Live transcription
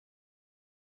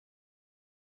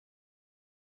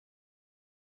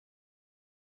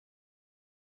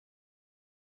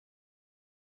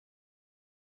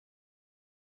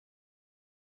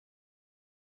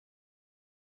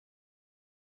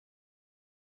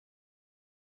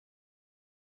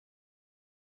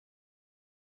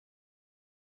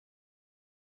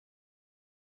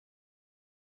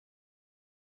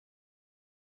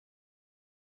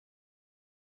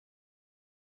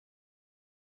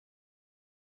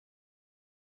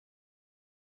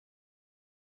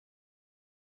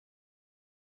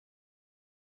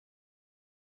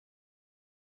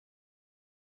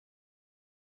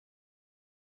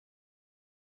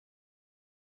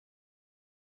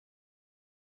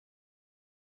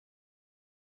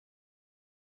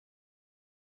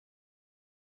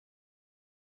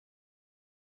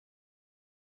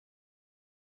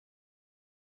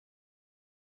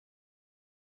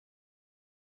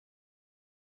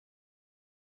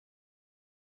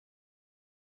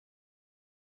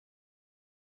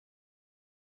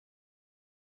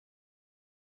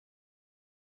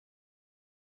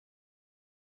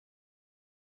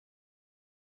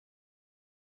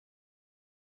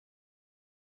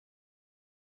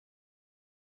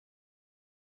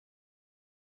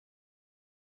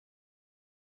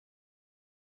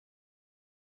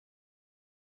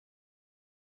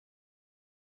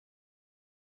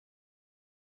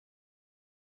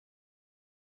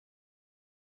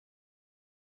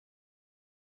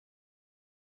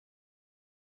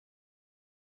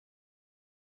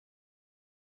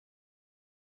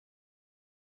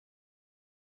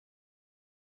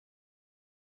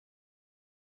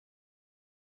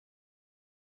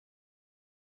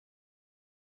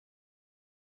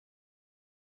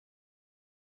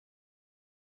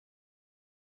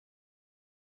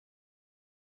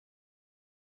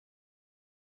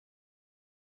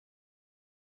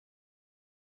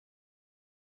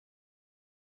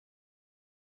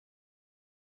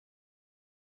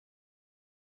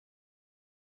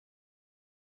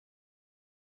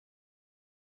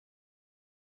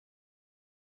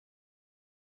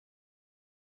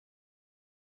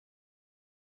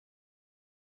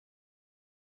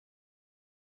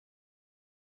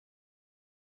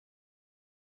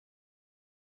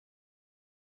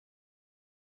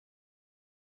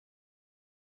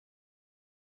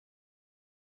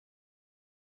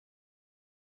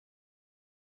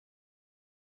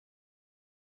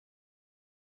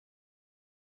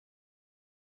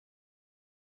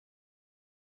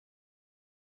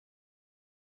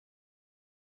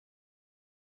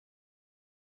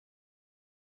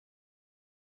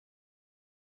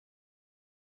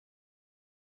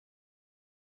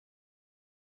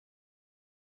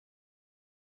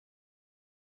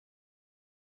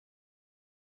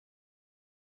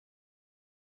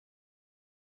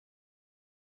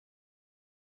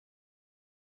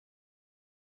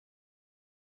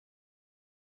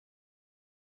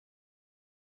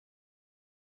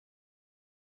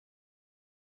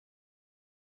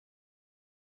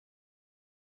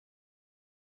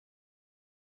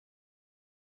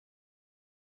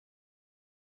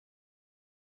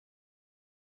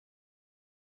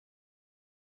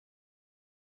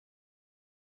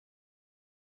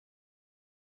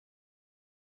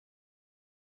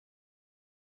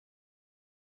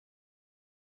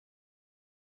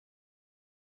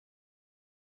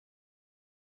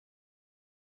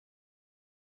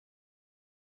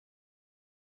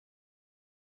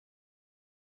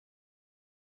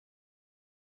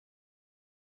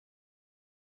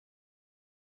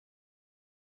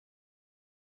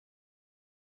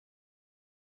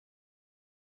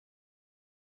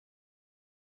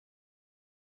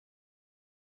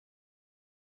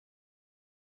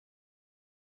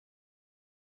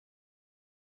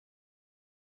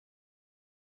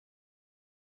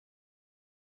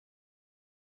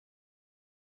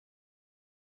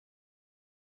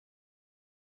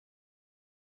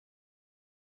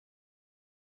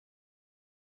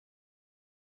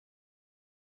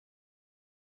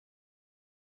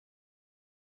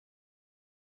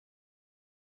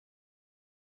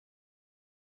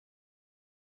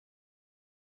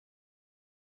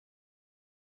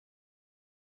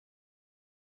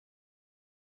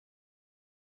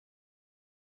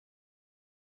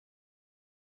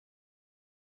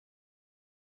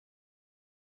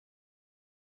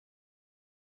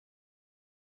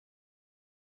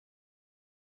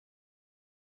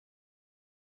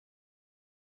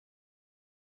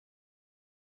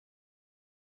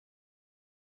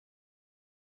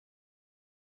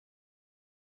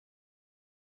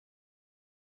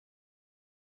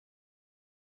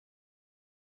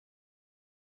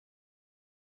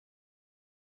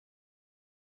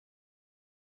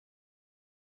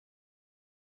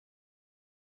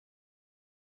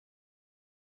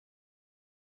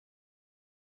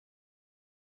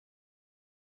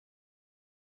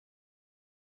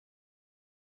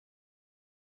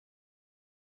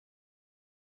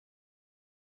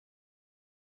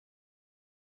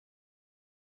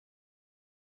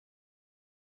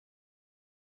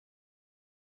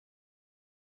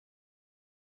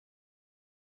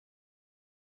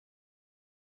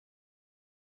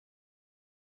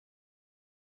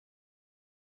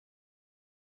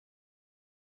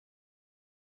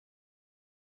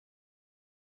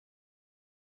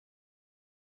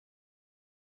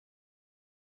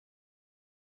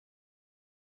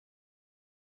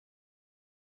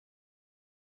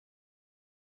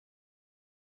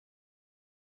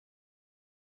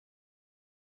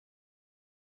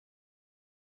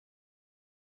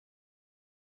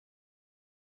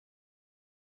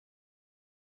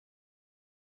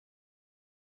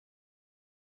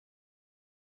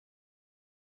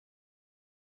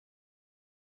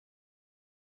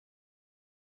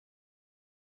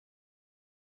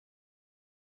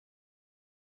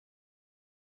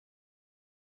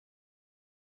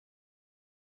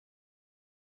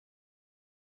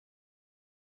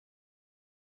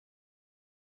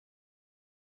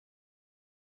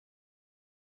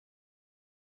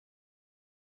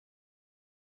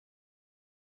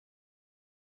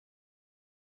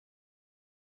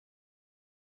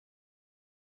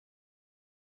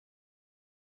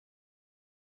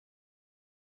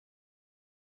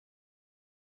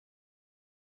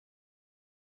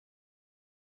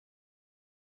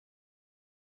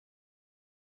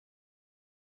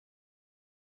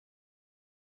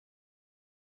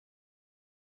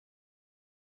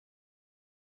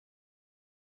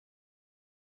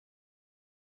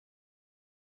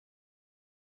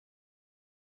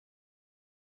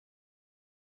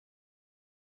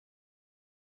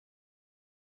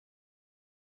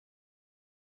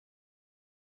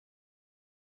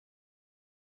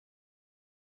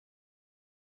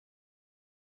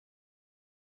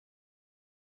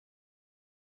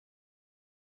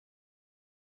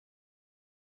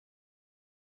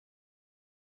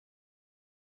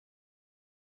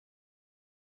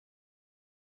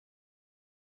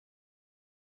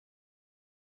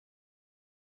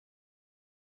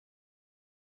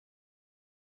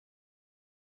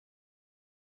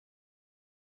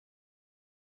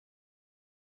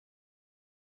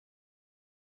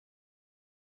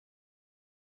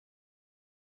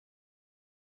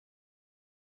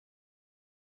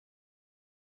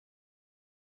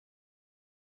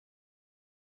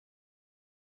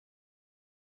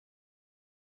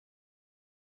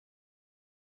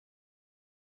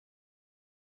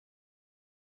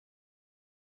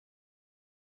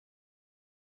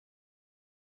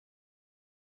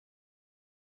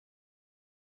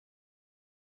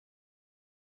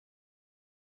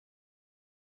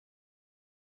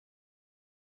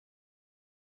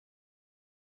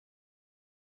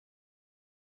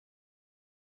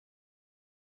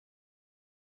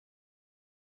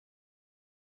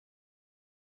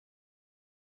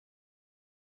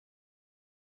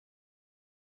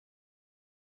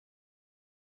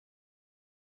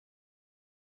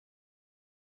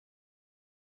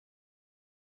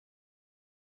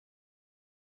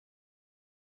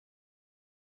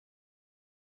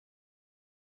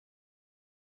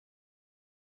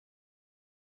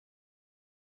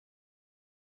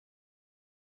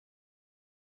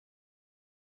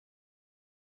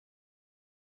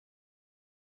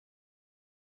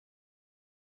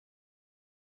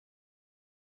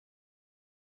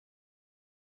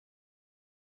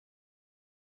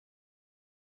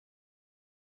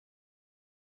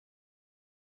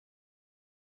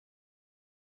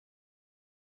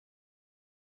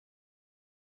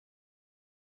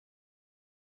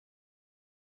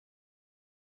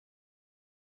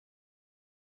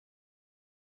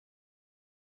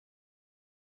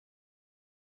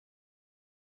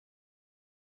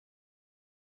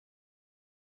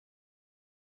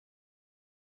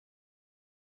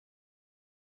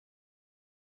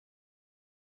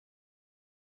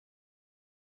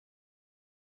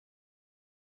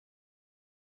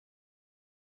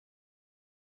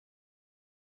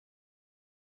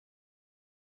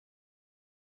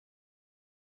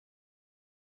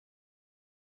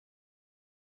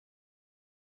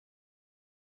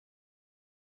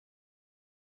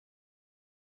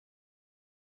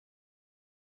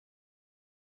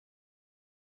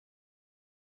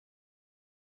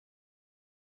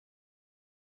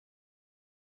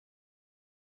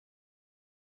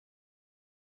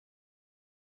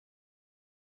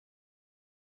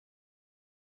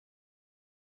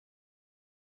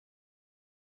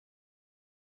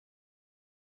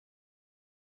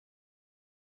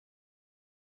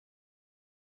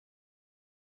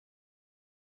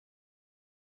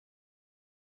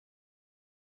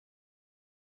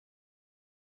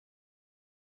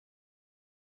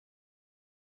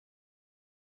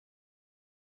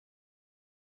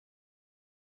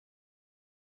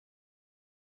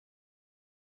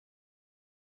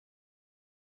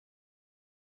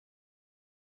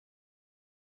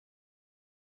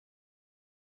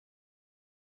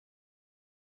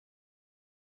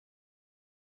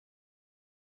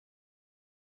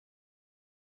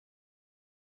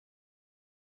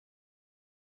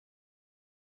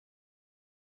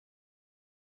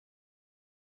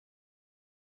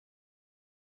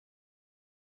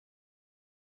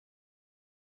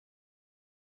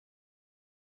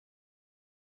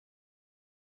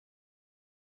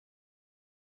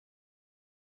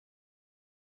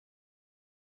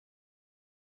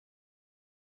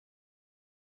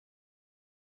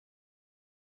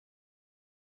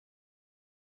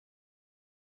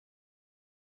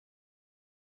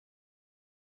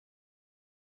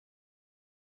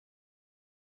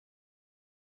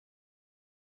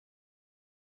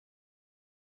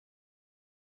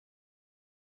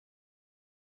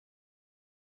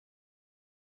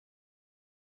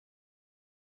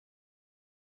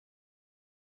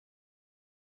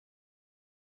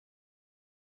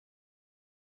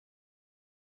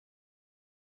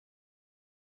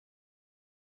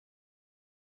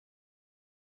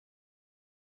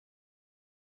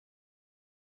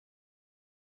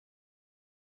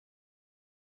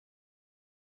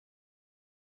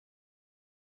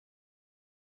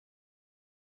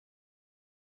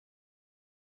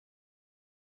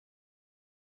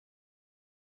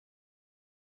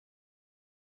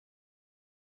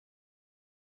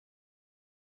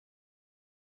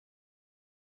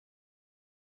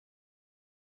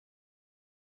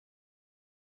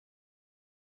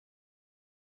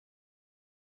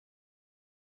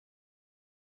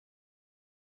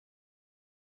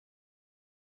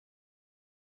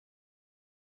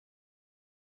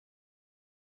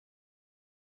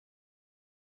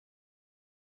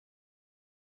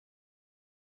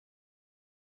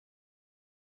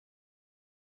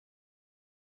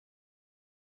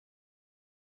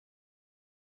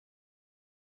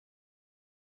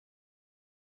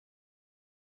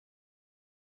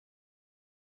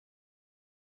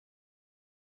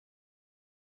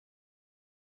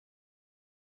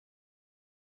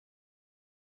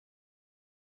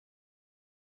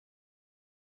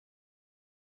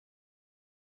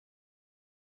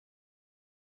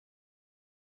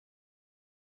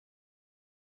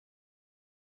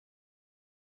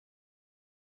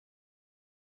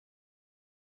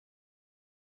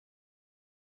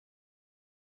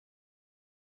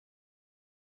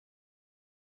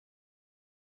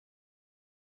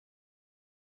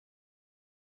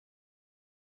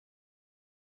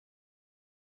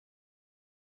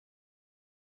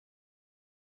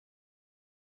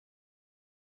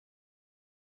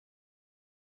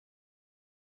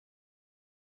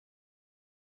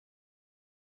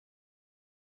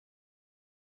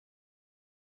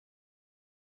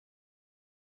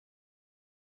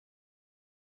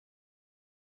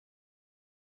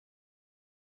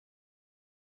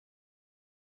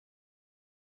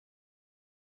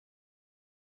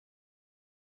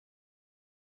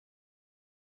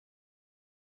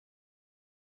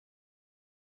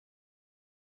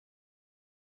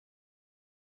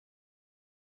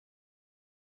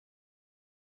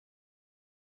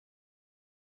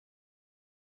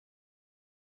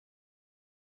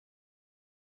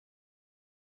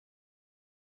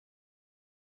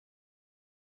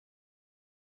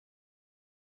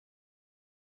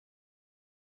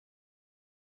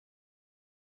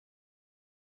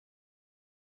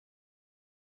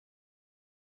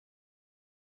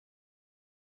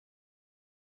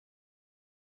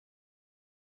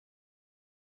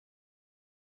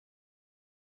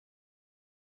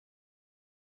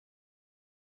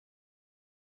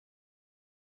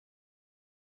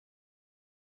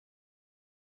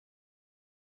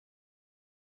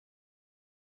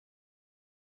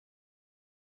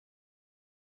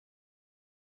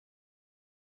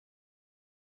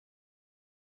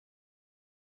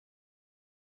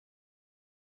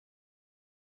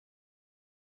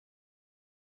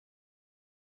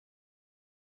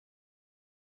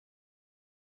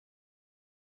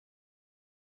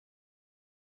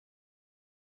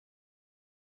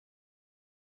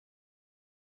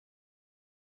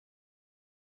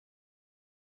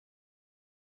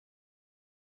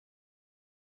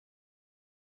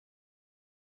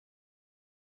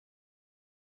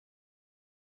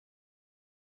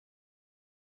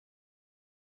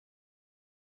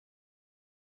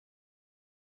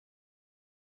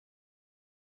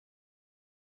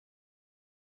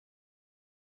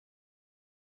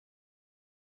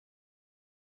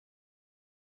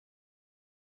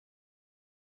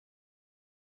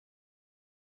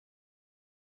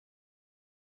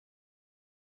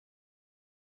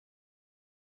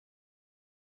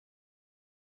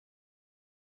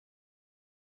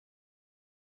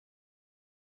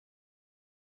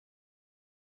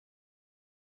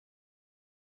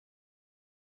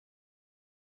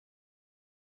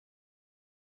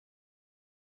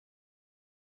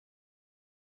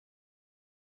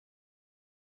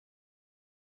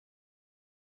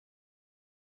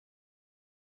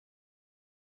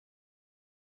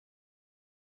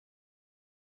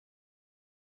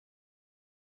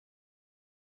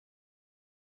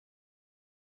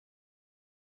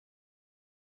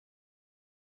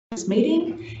this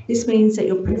meeting. This means that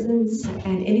your presence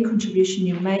and any contribution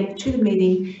you make to the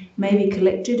meeting may be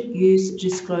collected, used,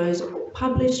 disclosed, or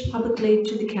published publicly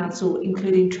to the Council,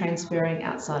 including transferring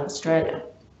outside of Australia.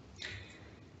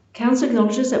 Council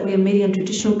acknowledges that we are meeting on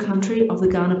traditional country of the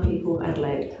Kaurna people of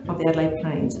the Adelaide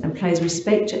Plains, and pays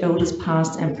respect to elders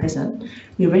past and present.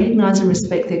 We recognise and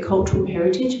respect their cultural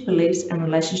heritage, beliefs and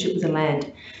relationship with the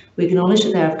land. We acknowledge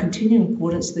that they are of continuing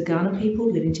importance to the Kaurna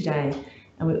people living today,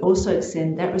 and we also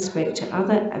extend that respect to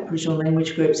other Aboriginal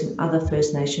language groups and other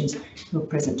First Nations who are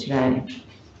present today.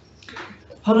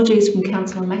 Apologies from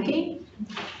Councillor Mackie,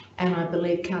 and I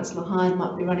believe Councillor Hyde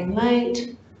might be running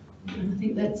late. And I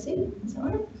think that's it. Is that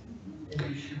right?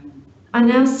 I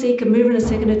now seek a mover and a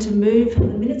seconder to move the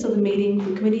minutes of the meeting of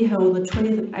the committee held on the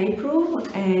 20th of April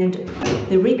and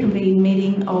the reconvened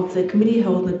meeting of the committee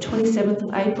held on the 27th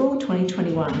of April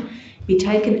 2021 be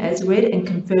taken as read and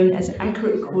confirmed as an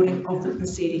accurate recording of the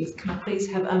proceedings. Can I please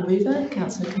have a mover?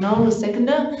 Councillor Knoll, a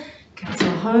seconder.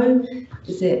 Councillor Ho,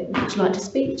 would you like to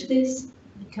speak to this?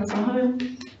 Councillor Ho?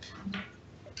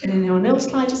 And anyone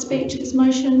else like to speak to this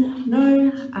motion? No.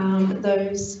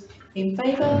 Those in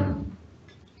favour?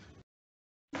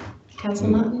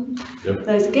 Councillor Martin? Yep.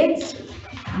 Those against?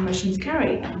 Motion's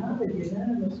carried. Oh,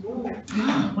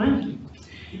 wow.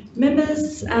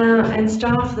 Members and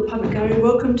staff of the public gallery,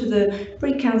 welcome to the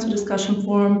Pre-Council Discussion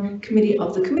Forum Committee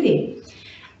of the Committee.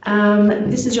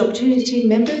 This is your opportunity,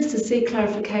 members, to seek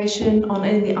clarification on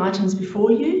any of the items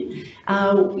before you.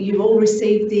 You've all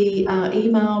received the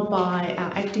email by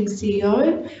our acting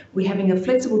CEO. We're having a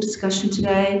flexible discussion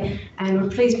today, and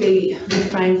please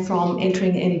refrain from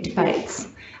entering any debates.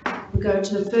 We'll go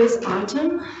to the first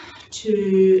item,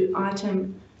 to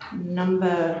item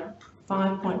number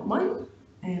 5.1,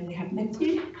 and we have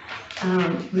Matthew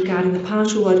regarding the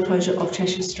partial road closure of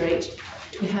Cheshire Street.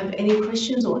 Do we have any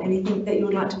questions or anything that you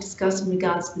would like to discuss in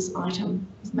regards to this item,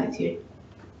 Matthew?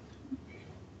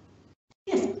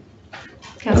 Yes,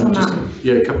 Councillor Martin.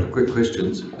 Yeah, a couple of quick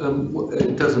questions.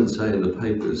 It doesn't say in the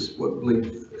papers what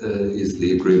length is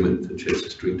the agreement for Cheshire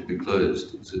Street to be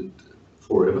closed. Is it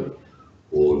forever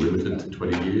or limited to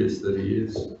 20 years, 30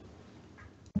 years?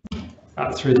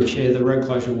 Through the Chair, the road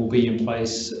closure will be in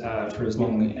place for as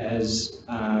long as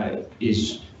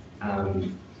is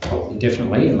well,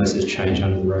 indefinitely, unless there's change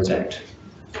under the Roads Act.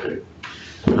 Okay.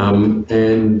 I note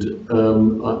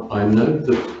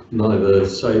that neither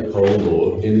SAPOL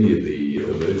or any of the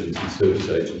emergency service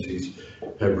agencies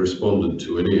have responded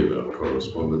to any of our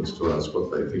correspondence to ask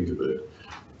what they think of it,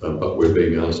 but we're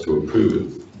being asked to approve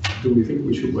it. Do we think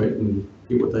we should wait and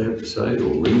hear what they have to say,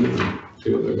 or ring them and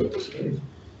see what they've got to say?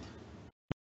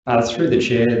 Through the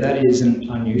Chair, that isn't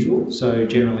unusual. So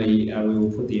generally, we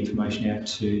will put the information out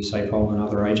to SAPOL and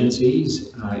other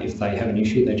agencies. If they have an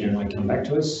issue, they generally come back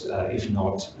to us. If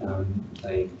not,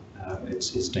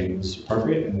 it's deemed as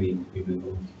appropriate, and we move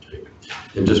on.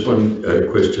 And just one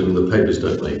question: the papers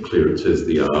don't make clear. It says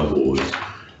the R boards,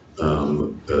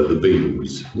 the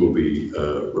beams will be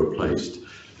replaced,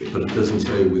 but it doesn't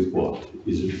say with what.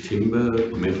 Is it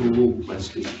timber, metal,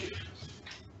 plastic?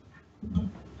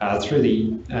 Through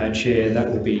the Chair, that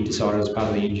will be decided as part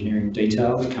of the engineering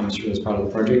detail that comes through as part of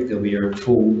the project. There'll be a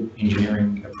full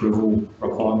engineering approval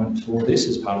requirement for this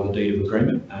as part of the deed of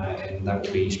agreement, and that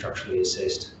will be structurally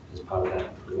assessed as part of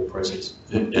that approval process.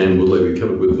 And will they be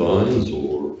covered with vines,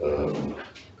 or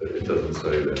it doesn't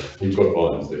say that? We've got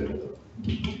vines there.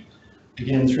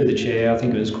 Again, through the Chair, I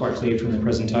think it was quite clear from the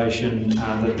presentation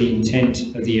that the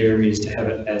intent of the area is to have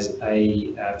it as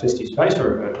a festive space,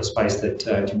 or a space that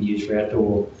can be used for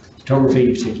outdoor photography,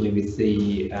 particularly with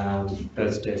the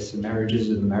births, deaths and marriages,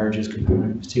 and the marriages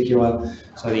component in particular.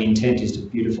 So the intent is to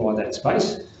beautify that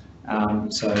space.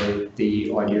 So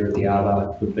the idea of the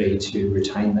arbour would be to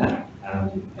retain that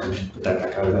and put that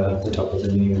back over the top of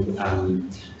the new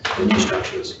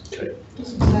structures too. It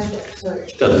doesn't say that, sorry.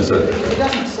 It doesn't say that. It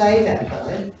doesn't say that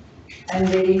though, and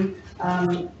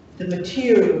the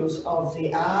materials of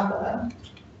the arbour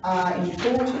are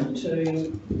important to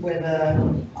whether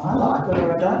I like it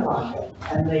or I don't like it,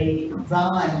 and the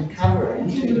vine covering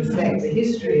to reflect the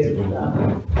history of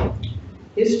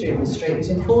the street is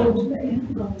important to me.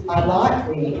 I like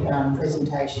the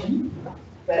presentation,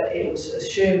 but it was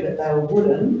assumed that they were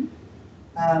wooden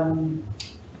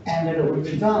and that it would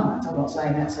be vines. I'm not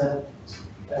saying that's I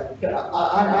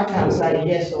can't say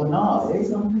yes or no,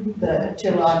 but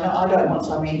until I don't want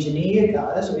some engineer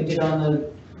goes, we did on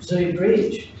the Zoo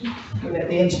Bridge, we let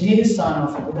the engineers sign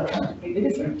off and we got something completely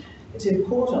different. It's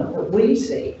important that we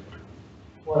see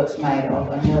what it's made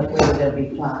of and whether there'll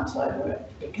be plants over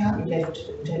it. It can't be left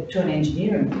to an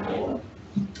engineering report.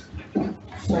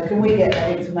 So can we get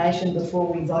that information before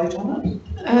we vote on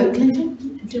it?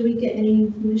 Clinton, do we get any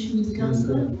information with regards to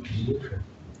that?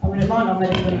 I mean, it might not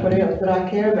matter to anybody else, but I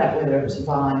care about whether it's a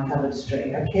vine covered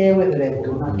street. I care whether they're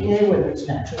wood, I care whether it's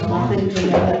natural, and I think we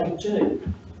know that too.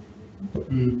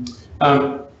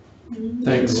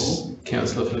 Thanks,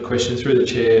 Councillor, for the question. Through the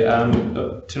chair,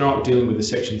 tonight we're dealing with the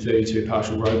Section 32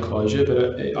 partial road closure,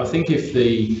 but I think if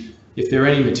there are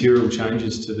any material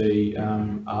changes to the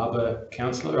arbour,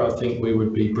 councillor, I think we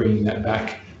would be bringing that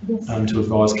back to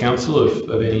advise council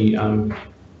of any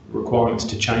requirements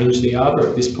to change the arbour.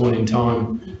 At this point in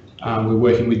time, we're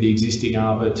working with the existing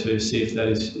arbour to see if that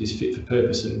is fit for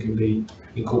purpose and can be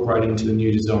incorporated into the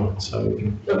new design. So we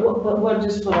can. But what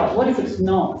just follow up, what if it's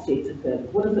not fit for purpose?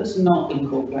 What if it's not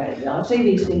incorporated? I see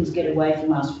these things get away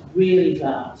from us really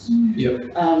fast.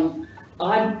 Yep.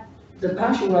 The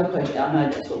partial road closure, I know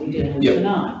that's what we're dealing with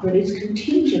tonight, but it's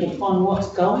contingent upon what's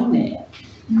going there.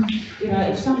 You know,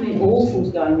 if something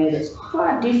awful's going there that's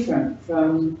quite different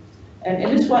from, and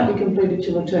this won't be completed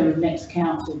till the term of next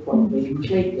council probably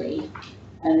completely,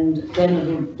 and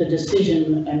then the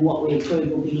decision and what we approve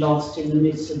will be lost in the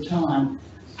midst of time.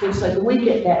 So can we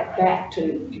get that back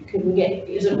to,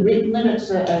 is it written that it's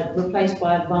replaced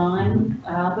by a vine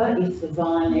arbour if the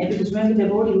vine there, because remember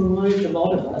they've already removed a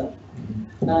lot of it.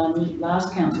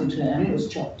 Last council term it was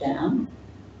chopped down,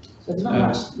 so there's not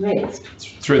much left.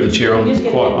 Through the chair,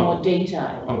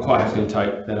 I'm quite happy to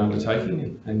take that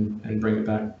undertaking and bring it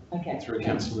back through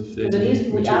council if there's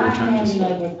any we are handing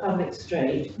over a public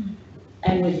street,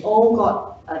 and we've all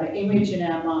got an image in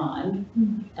our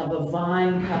mind of a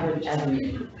vine-covered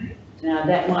avenue. Now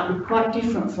that might be quite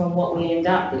different from what we end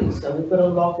up with, so we've got to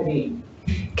lock it in.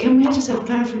 Can we just have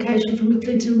clarification from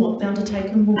Clinton what the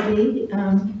undertaking will be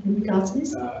in regards to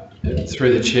this?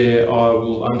 Through the chair, I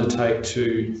will undertake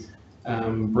to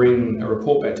bring a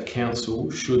report back to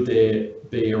council should there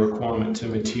be a requirement to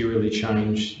materially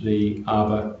change the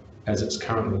arbour as it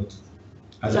currently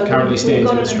stands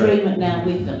in the street. We've got an agreement now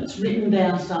with them. It's written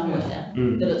down somewhere that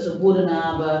it's a wooden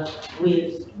arbour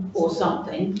with or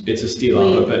something. It's a steel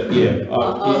arbour, but yeah.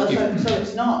 So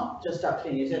it's not just up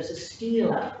to you. It's a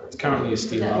steel arbour. It's currently a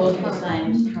steel that arbour. That wasn't the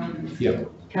same as currently.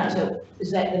 Yeah. So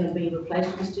is that going to be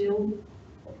replaced with steel?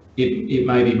 It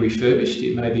may be refurbished,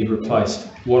 it may be replaced.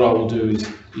 What I will do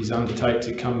is undertake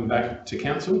to come back to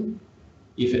council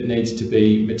if it needs to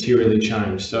be materially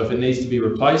changed. So if it needs to be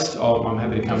replaced, I'm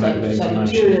happy to come back with that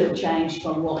information. So materially changed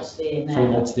from what's there now?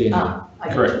 From what's there now,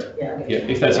 correct. Yeah,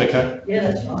 if that's okay.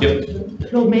 Yeah, that's fine.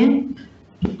 Yep. Lord Mayor?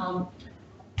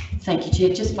 Thank you,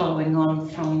 Chair. Just following on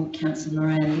from Councillor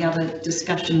Moran, the other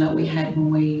discussion that we had when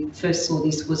we first saw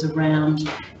this was around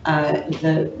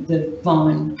the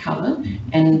vine cover,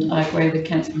 and I agree with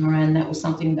Councillor Moran, that was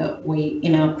something that we,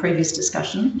 in our previous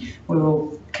discussion, we were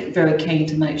all very keen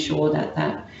to make sure that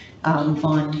that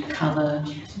vine cover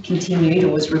continued or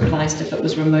was replaced if it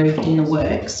was removed in the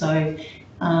work. So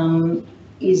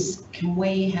can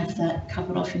we have that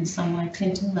covered off in some way,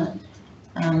 Clinton, that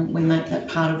we make that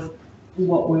part of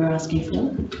what we're asking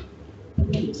for?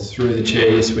 Through the chair,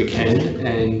 yes, we can.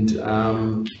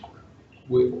 And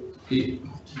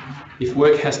if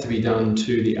work has to be done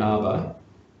to the arbour,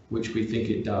 which we think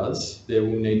it does, there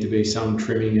will need to be some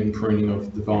trimming and pruning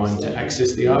of the vine to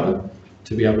access the arbour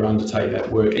to be able to undertake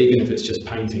that work. Even if it's just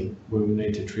painting, we will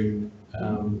need to trim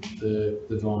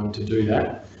the vine to do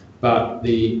that. But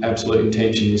the absolute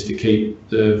intention is to keep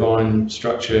the vine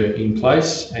structure in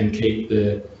place and keep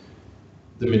the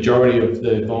majority of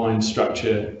the vine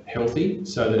structure healthy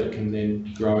so that it can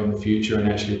then grow in the future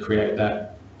and actually create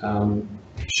that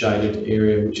shaded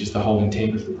area, which is the whole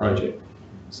intent of the project.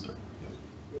 So.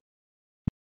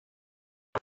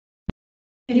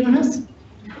 Anyone else?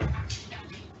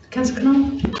 Councillor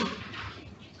Knoll?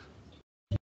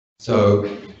 So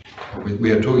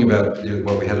we are talking about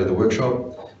what we had at the workshop,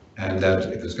 and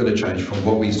that if it's going to change from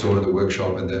what we saw at the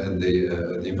workshop and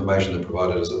the information that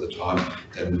provided us at the time,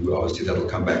 then obviously that'll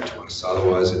come back to us.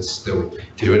 Otherwise, it's still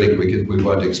theoretically we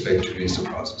won't expect any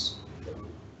surprises.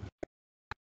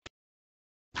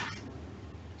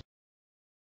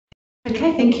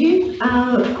 Okay, thank you.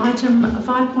 Item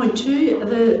 5.2,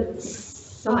 the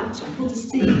site for the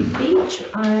City Beach.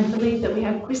 I believe that we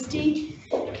have Christy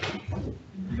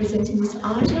presenting this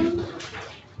item.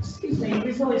 Excuse me,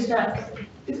 before we start,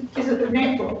 is it the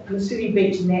netball, the City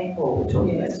Beach netball we're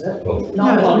talking about, is it?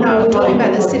 No, we're talking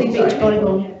about the City Beach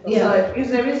volleyball. Yeah. So,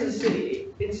 because there is a city,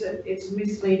 it's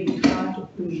misleading title.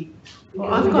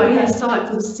 Well, I've got here a site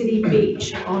for the City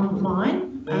Beach online.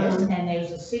 Yes, and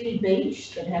there's a City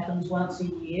Beach that happens once a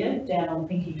year down on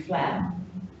Pinky Flat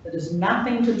that has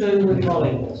nothing to do with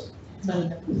volleyball.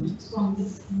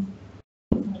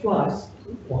 Twice.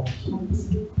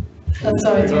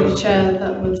 Sorry, through the chair,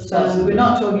 that was. So we're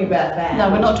not talking about that. No,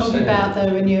 we're not talking about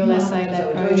the renewal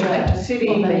SA-led project. City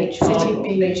or the beach,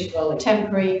 City beach, volleyball.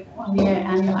 temporary 1 year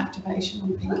annual activation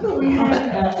on I people. thought we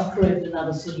had approved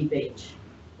another city beach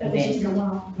event.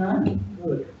 No?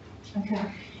 Good. Okay.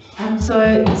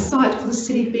 So site for the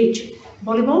City Beach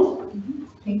volleyball.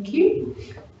 Thank you.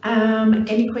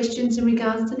 Any questions in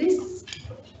regards to this?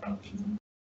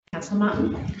 Councillor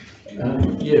Martin?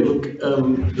 Yeah, look,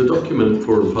 the document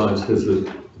 4 and 5 says that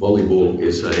volleyball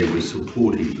SA was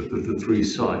supportive of the 3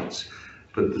 sites,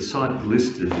 but the site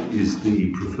listed is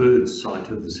the preferred site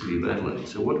of the City of Adelaide.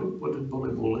 So what did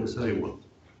Volleyball SA want?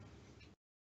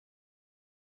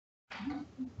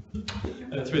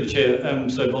 Through the chair,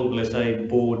 so Volleyball SA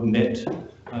board met,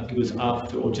 I think it was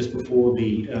after or just before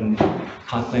the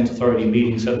Parklands Authority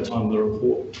meetings at the time of the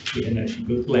report. We hadn't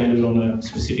actually landed on a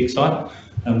specific site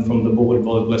from the board of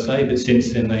Volleyball SA, but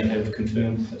since then they have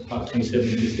confirmed that Park 27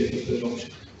 is their preferred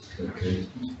option. Okay.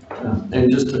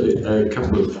 And just a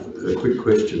couple of quick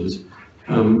questions.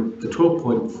 The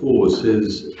 12.4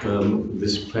 says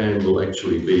this plan will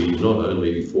actually be not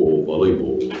only for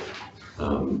volleyball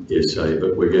SA,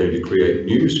 but we're going to create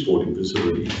new sporting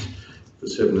facilities for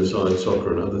 7-a-side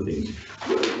soccer and other things.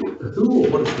 Who or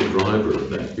what is the driver of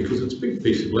that? Because it's a big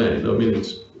piece of land. I mean,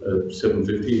 it's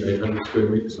 750, 800 square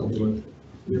metres, something like that.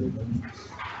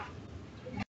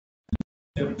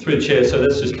 Yeah, through the chair, so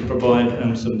that's just to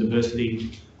provide some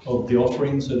diversity of the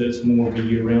offering, so that it's more of a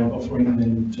year-round offering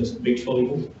than just beach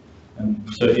volleyball.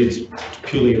 So it's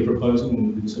purely a proposal, and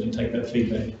we can certainly take that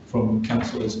feedback from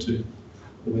council as to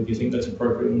whether you think that's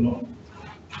appropriate or not.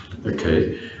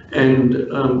 Okay, and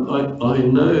I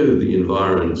know the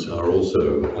environs are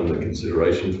also under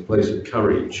consideration for Place of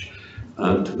Courage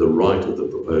to the right of the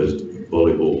proposed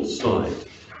volleyball site.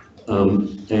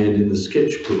 And in the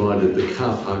sketch provided, the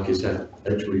car park is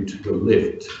actually to the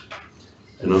left.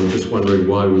 And I'm just wondering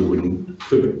why we wouldn't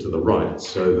flip it to the right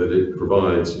so that it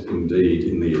provides, indeed,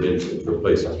 in the event of the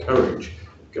Place of Courage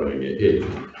going ahead,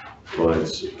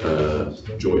 provides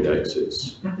joint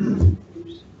access.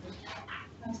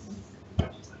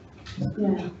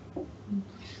 Yeah.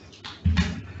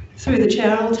 Through the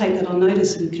chair, I'll take that on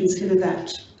notice and consider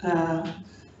that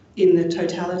in the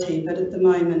totality, but at the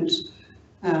moment,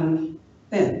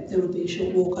 there would be a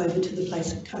short walk over to the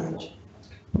Place of Courage.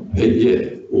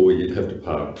 Yeah, or you'd have to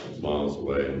park miles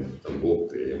away and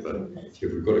walk there, but if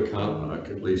we've got a car park,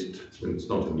 at least when it's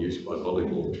not in use by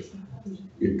volleyball,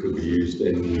 it could be used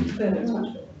in...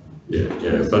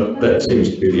 Yeah, but that seems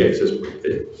to be the access point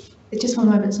there. Just one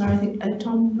moment, sorry, I think,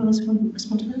 Tom, you want to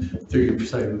respond to that? Through you,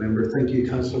 Presiding Member. Thank you,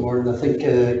 Councillor Martin. I think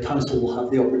Council will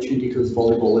have the opportunity, because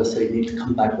Volleyball SA need to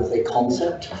come back with a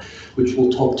concept, which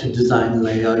will talk to design,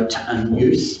 layout and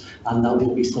use, and that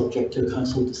will be subject to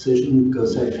Council decision,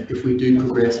 because if we do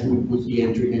progress, we would be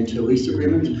entering into a lease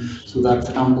agreement, so that's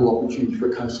ample opportunity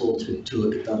for Council to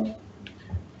look at that.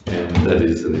 And that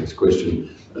is the next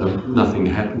question. Nothing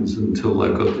happens until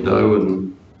they've got the dough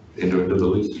and enter into the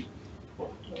lease.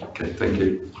 Okay, thank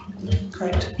you.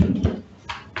 Correct.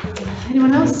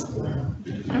 Anyone else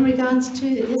in regards to,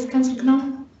 yes, Councillor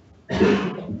Knoll? I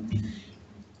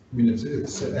mean, it's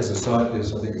as a site, I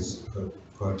think it's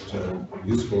quite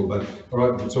useful, but all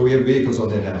right, so we have vehicles on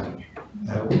there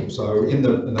now. So in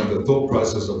the thought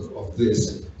process of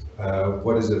this,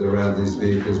 what is it around these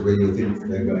vehicles where you think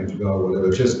they're going to go or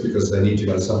whatever, just because they need to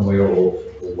go somewhere or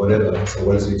whatever. So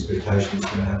what is the expectation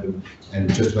that's going to happen?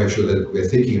 And just to make sure that we're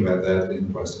thinking about that in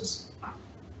the process.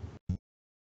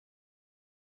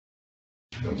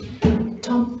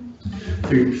 Tom?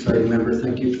 Through you, Presiding Member,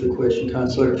 thank you for the question,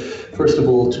 Councillor. First of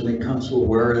all, to make Council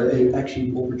aware,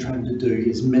 actually what we're trying to do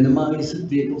is minimise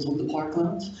vehicles on the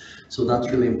parklands. So that's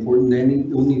really important.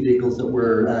 The only vehicles that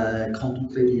we're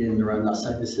contemplating in around that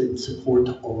side is in support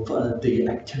of the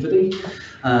activity.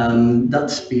 That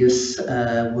space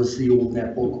was the old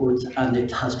netball courts, and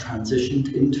it has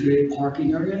transitioned into a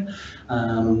parking area.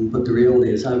 But the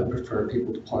reality is I would prefer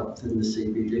people to park within the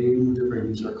CBD and whatever, and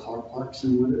use our car parks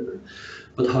and whatever.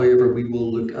 But however, we will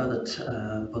look at it,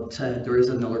 but there is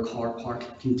another car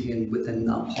park contained within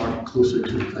that park closer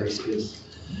to the play space.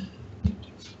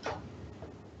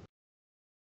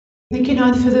 Thank you.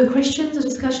 No further questions or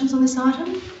discussions on this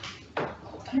item?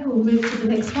 Okay, we'll move to the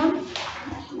next one.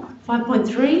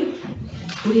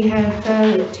 5.3, we have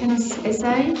Tennis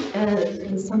SA,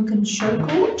 the Sunken Show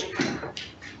Court.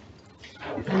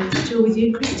 Still with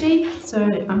you, Christy, so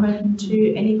I'm open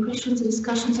to any questions or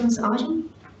discussions on this item.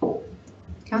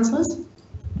 Councillors?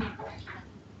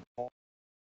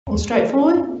 All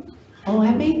straightforward? All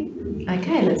happy?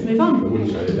 Okay, let's move I on.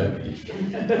 wouldn't say that.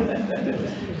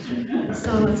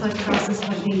 Silence I cast is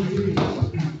happening.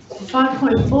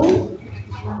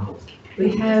 5.4,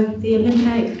 we have the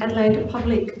Eliminate Adelaide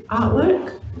Public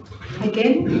Artwork.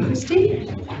 Again, Christy.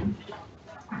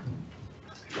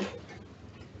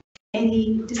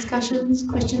 Any discussions,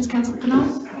 questions, Councillor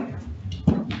Pennell?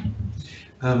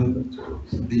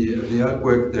 The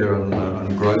artwork there on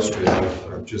Grove Street,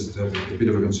 I've just a bit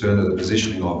of a concern of the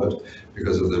positioning of it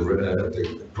because of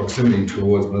the proximity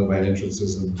towards one of the main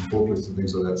entrances and forklifts and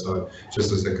things like that. So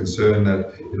just as a concern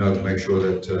that, you know, to make sure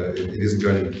that it isn't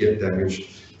going to get damaged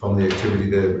from the activity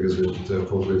there, because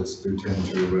forklifts do tend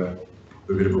to be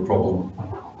a bit of a problem.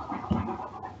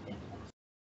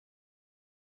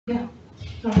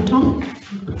 Tom?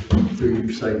 Through your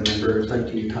presiding member,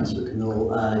 thank you, Councillor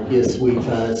Cannell. Yes, we've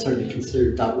certainly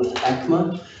considered that with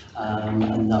ECMA,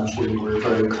 and naturally we're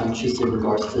very conscious in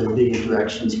regards to the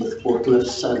interactions with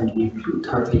forklifts, and we're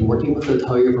currently working with it.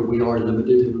 However, we are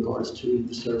limited in regards to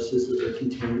the services that are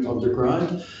contained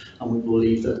underground, and we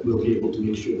believe that we'll be able to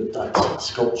make sure that that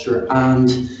sculpture and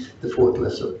the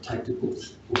forklifts are protected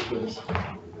both ways.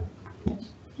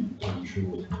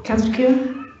 Councillor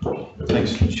Kew?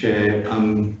 Thanks, Chair.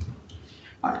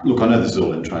 Look, I know this is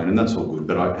all in train and that's all good,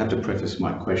 but I have to preface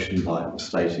my question by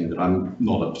stating that I'm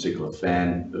not a particular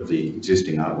fan of the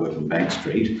existing artwork on Bank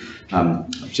Street. I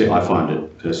find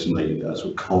it personally sort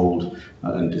of cold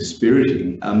and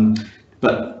dispiriting.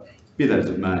 But be that as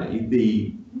it may,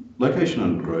 the location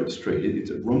on Grove Street,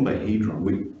 it's at rhombohedron.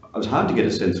 It was hard to get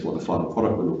a sense of what the final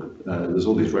product would look like. There's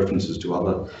all these references to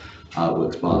other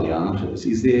artworks by the artist.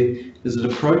 Does it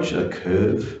approach a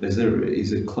curve? Is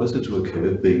it closer to a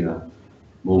curve being a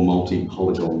more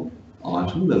multi-polygon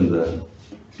item than the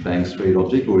Bank Street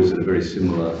object, or is it very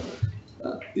similar?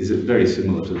 Is it very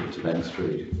similar to Bank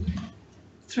Street?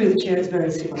 Through the chair, it's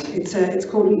very similar. It's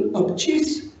called an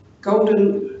obtuse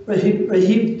golden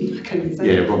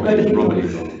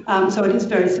rhombohedron. So it is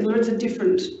very similar. It's a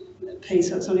different piece,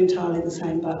 so it's not entirely the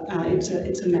same, but it's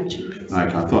a matching piece.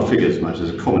 Okay, I figured as much. There's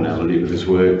a commonality with this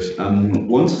works.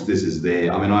 Once this is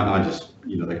there, I mean, I just,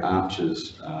 you know, the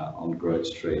arches on Grove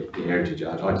Street, the heritage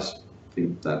arch, I just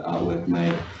think that artwork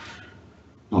may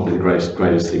not be the greatest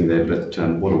thing there, but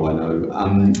what do I know?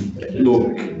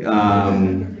 Look,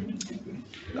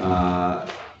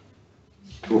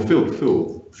 well,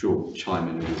 Phil, sure, chime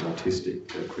in with his artistic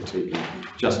critique in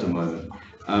just a moment.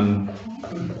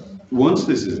 Once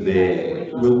this is there,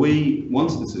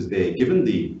 given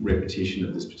the repetition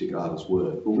of this particular artist's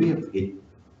work, will we have hit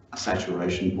a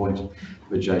saturation point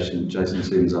for Jason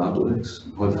Sims'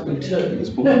 artworks? Hopefully, at this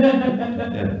point.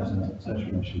 Yeah,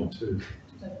 saturation too.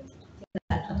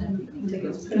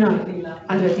 No,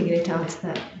 I don't think you need to answer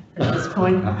that at this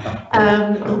point.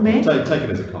 Lord Mayor? Take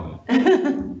it as a comment.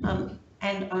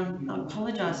 And I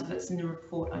apologise if it's in the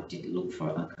report. I did look for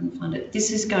it. I couldn't find it. This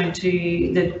is going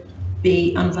to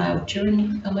be unveiled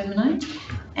during Illuminate,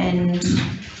 and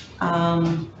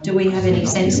do we have any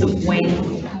sense of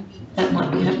when that might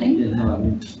be happening?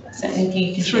 Is that anything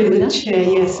you can share with us? Through the chair,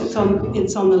 yes, it's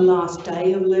on the last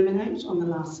day of Illuminate, on the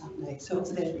last Sunday, so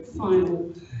it's their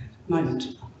final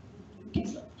moment.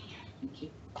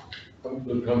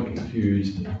 Look, I'm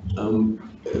confused.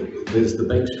 There's the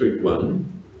Bank Street one,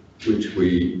 which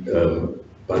we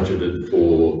budgeted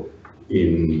for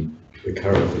in the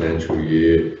current financial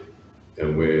year,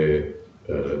 and where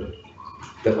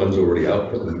that one's already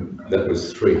out. That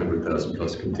was 300,000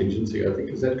 plus contingency, I think.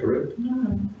 Is that correct?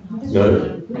 No.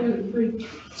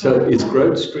 So is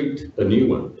Grove Street a new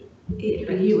one?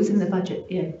 It was in the budget,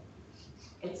 yeah.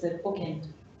 It's a bookend.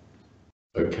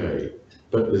 Okay,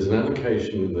 but there's an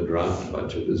allocation in the draft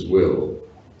budget as well.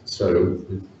 So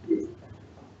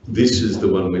this is the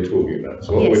one we're talking about.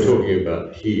 So what we're talking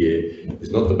about here is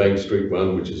not the Bank Street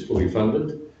one, which is fully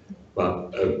funded,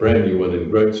 but a brand new one in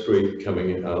Grove Street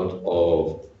coming out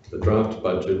of the draft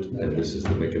budget, and this is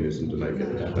the mechanism to make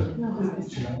it happen.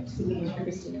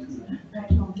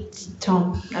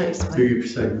 Tom, Through you,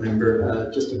 President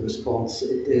Member, just a response.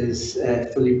 It is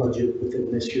fully budgeted within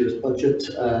this year's budget.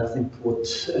 I think what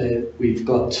we've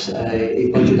got a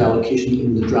budget allocation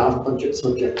in the draft budget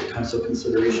subject to council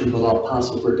consideration, but I'll pass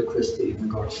over to Christy in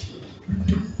regards to that.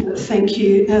 Thank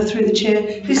you. Through the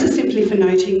chair, this is simply for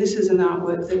noting, this is an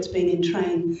artwork that's been in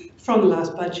train from the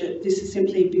last budget. This is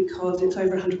simply because it's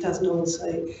over $100,000,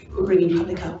 so we're bringing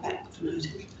public art back for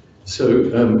noting. So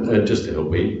just to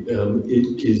help me,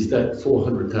 is that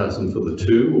 400,000 for the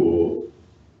two or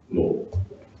more?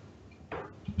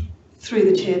 Through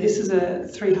the chair, this is a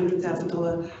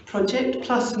 $300,000 project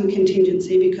plus some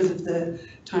contingency because of the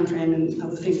timeframe and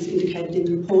other things indicated in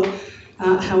the report.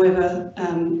 However,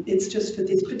 it's just for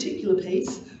this particular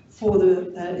piece for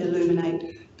the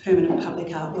Illuminate permanent public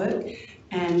artwork.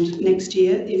 And next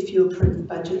year, if you approve the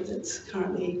budget that's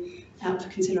currently out for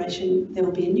consideration, there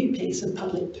will be a new piece of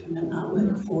public permanent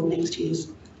artwork for next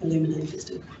year's Illuminate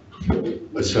Festival.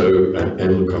 So,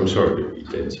 and look, I'm sorry to be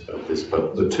dense about this,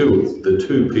 but the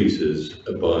two pieces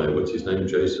by, what's his name,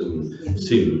 Jason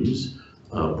Sims,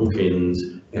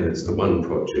 bookends, and it's the one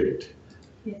project.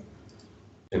 Yeah.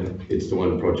 And it's the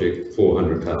one project,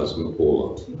 400,000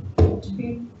 all up.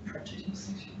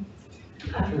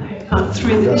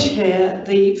 Through the chair,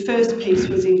 the first piece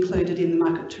was included in the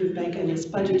Market to Bank and is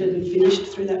budgeted and finished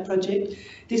through that project.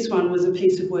 This one was a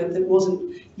piece of work that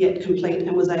wasn't yet complete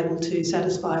and was able to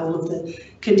satisfy all of the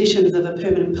conditions of a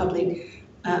permanent public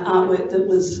artwork that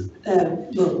was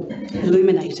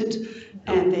illuminated,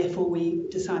 and therefore we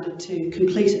decided to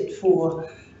complete it for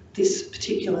this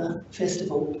particular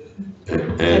festival.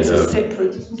 It's a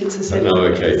separate. No,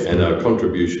 okay, and our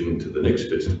contribution to the next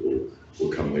festival will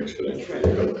come next financial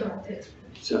year.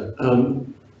 So,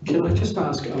 can I just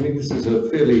ask, I mean, this is a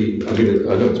fairly, I mean,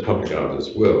 I know it's public art as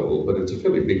well, but it's a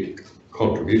fairly big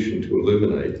contribution to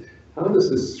Illuminate. How does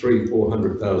this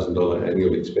 $400,000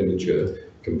 annual expenditure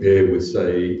compare with,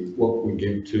 say, what we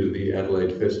give to the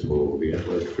Adelaide Festival or the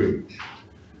Adelaide Fringe?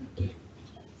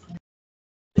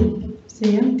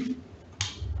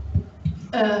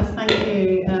 Thank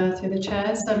you, through the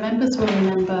chair. So members will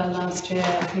remember last year,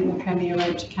 I think the Premier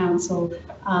wrote to Council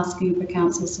asking for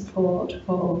Council support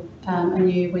for a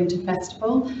new winter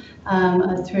festival,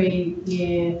 a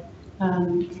 3-year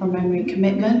from memory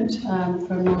commitment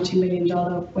for a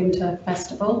multi-million-dollar winter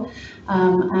festival,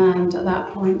 and at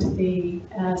that point the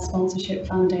sponsorship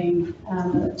funding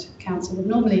that Council would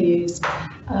normally use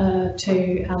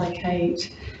to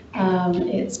allocate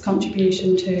its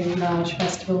contribution to large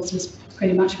festivals was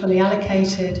pretty much fully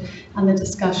allocated, and the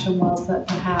discussion was that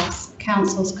perhaps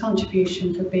Council's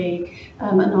contribution could be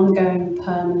an ongoing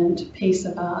permanent piece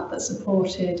of art that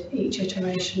supported each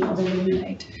iteration of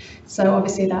Illuminate. So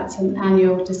obviously that's an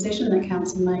annual decision that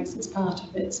Council makes as part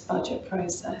of its budget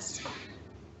process.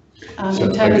 So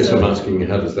I guess I'm asking,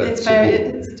 how does that it's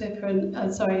different,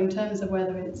 in terms of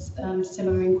whether it's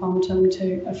similar in quantum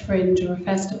to a fringe or a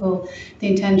festival, the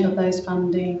intent of those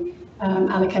funding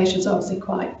allocations are obviously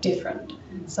quite different.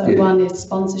 So one is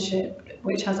sponsorship,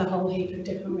 which has a whole heap of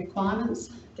different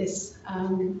requirements. This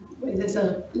is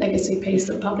a legacy piece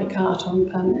of public art on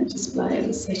permanent display in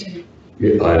the city.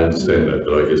 Yeah, I understand that,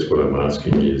 but I guess what I'm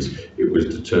asking is, it was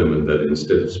determined that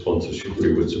instead of sponsorship,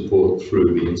 we would support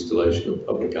through the installation of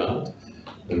public art,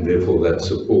 and therefore that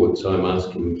support. So I'm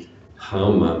asking,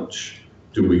 how much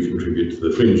do we contribute to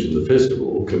the Fringe and the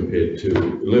festival compared to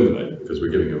Illuminate? Because we're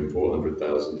giving them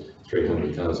 400,000,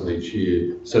 300,000 each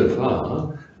year so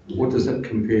far. What does that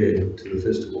compare to the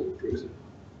festival, for example?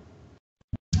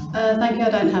 Thank you. I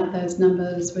don't have those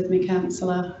numbers with me,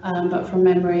 Councillor, but from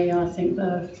memory, I think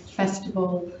the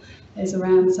festival is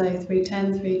around, say,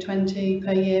 310, 320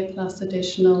 per year, plus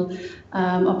additional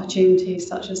opportunities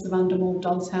such as the Vandermoor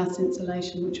Doll's House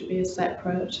installation, which would be a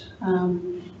separate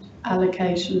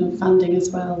allocation of funding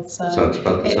as well. So it's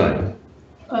about the same?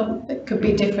 Well, it could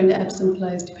be different ebbs and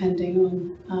flows depending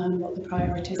on what the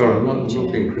priorities are. I'm not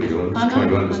being critical, I'm just trying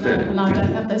to understand. And I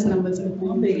don't have those numbers with me.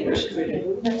 I'm being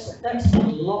critical. That's a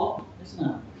lot, isn't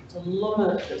it? It's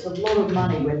a lot of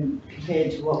money when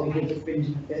compared to what we give the Fringe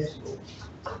and the festival.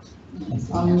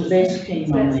 I'm less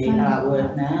keen on the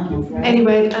artwork now, I'm afraid.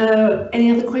 Anyway,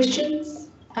 any other questions,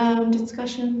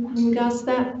 discussion in regards to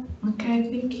that?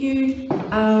 Okay, thank you.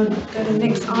 Go to the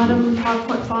next item,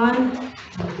 5.5.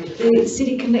 The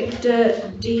City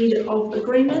Connector Deed of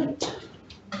Agreement.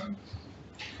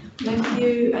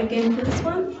 Matthew, again for this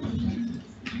one.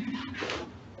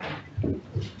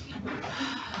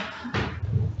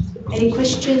 Any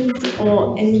questions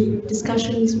or any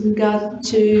discussions in regard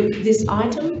to this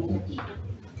item?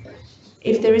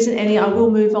 If there isn't any, I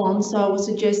will move on. So I will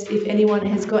suggest if anyone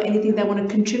has got anything they want to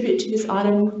contribute to this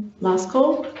item, last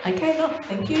call. Okay, no,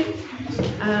 thank you.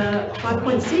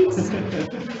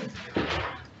 5.6.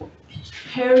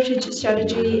 Heritage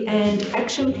Strategy and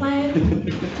Action Plan.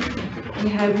 We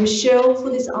have Michelle for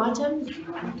this item.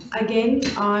 Again,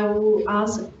 I will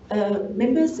ask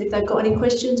members if they've got any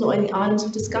questions or any items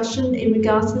of discussion in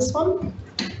regards to this one.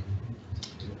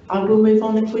 I will move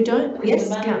on if we don't. Yes,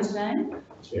 Councillor.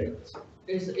 Yeah.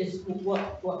 Is what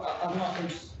I'm not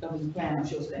interested in the plan, I'm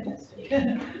sure it's fantastic.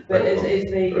 But is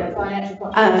the financial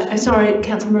contribution? Sorry,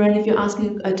 Councillor Moran, if you're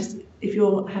asking, if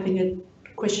you're having a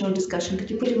question or discussion, could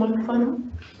you put your microphone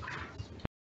on?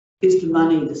 Is the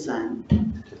money the same?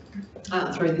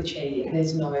 Through the chair,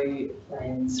 there's no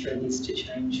plans through this to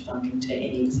change funding to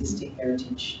any existing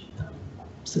heritage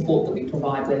support that we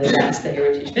provide, whether that's the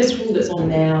Heritage Festival that's on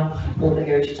now, or the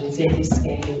Heritage Incentive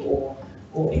Scheme, or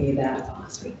any of that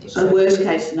advisory. So worst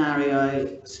case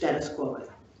scenario, status quo,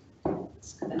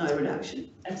 no reduction.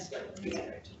 Absolutely,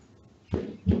 correct.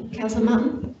 Councillor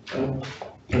Martin?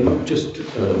 Just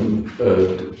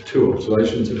two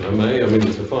observations, if I may. I mean,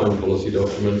 it's a fine policy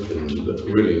document and I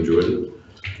really enjoyed it.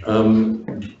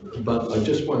 But I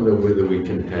just wonder whether we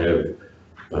can have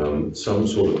some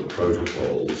sort of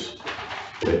protocols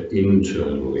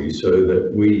internally so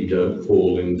that we don't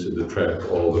fall into the trap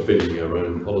of offending our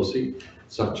own policy,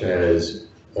 such as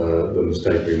the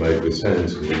mistake we made with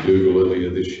Sands and McDougall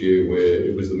earlier this year, where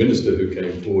it was the minister who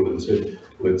came forward and said,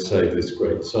 let's save this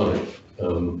great site,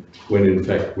 when in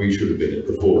fact we should have been at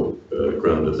the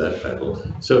foreground of that battle.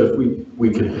 So if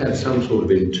we can have some sort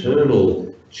of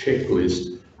internal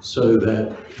checklist so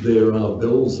that there are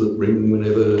bells that ring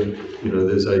whenever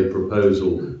there's a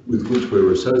proposal with which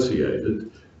we're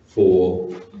associated for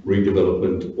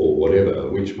redevelopment or whatever,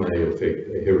 which may affect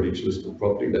a heritage listed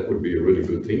property. That would be a really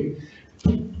good thing.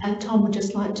 Tom would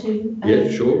just like to... yeah,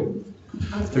 sure.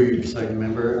 Through your presiding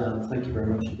member, thank you very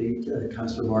much indeed,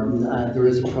 Councillor Martin. There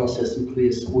is a process in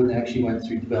place. When they actually went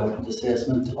through development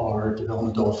assessment, our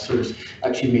development officers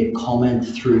actually made comment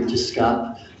through to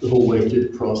SCAP the whole way through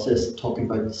the process, talking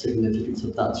about the significance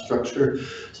of that structure.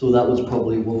 So that was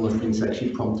probably one of the things that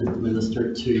actually prompted the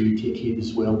Minister to take heed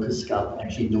as well, because SCAP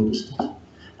actually noticed it.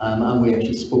 And we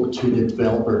actually spoke to the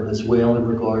developer as well in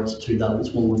regards to that.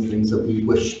 Was one of the things that we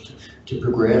wished to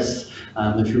progress.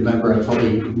 If you remember, I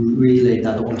probably relayed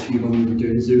that on to you when we were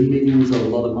doing Zoom meetings a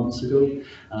lot of months ago.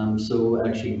 So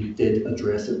actually we did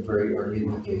address it very early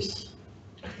in the case.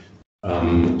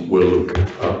 Well, look,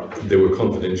 there were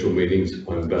confidential meetings.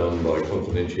 I'm bound by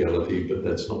confidentiality, but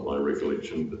that's not my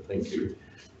recollection, but thank you.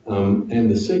 And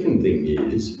the second thing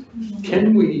is,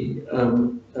 can we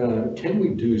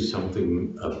do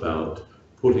something about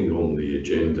putting on the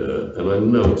agenda, and I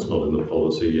know it's not in the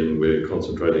policy and we're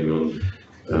concentrating on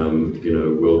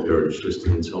World Heritage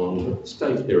listing and so on, but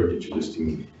state heritage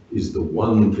listing is the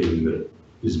one thing that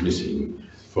is missing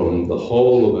from the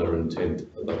whole of our intent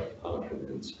about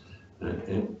parklands.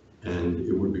 And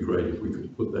it would be great if we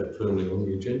could put that firmly on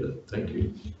the agenda. Thank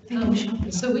you.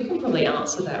 So we can probably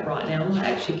answer that right now. I might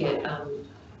actually get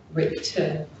Rick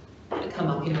to come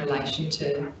up in relation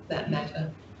to that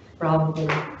matter, rather than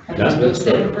having to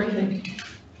set a briefing.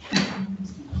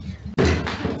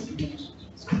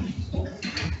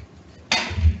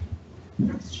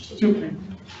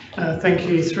 Thank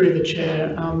you, through the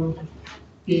chair.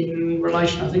 In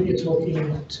relation, I think you're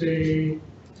talking to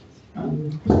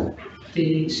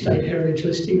the state heritage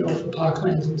listing of the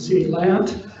parklands and city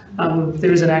layout.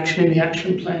 There is an action in the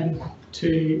action plan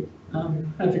to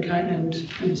advocate and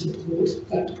support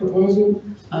that proposal.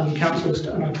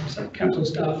 Council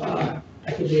staff are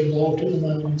actively involved at the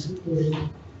moment in supporting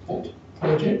that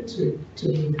project to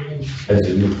move ahead. As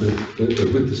in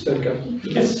with the state government?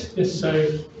 Yes. So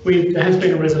there has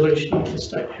been a resolution of the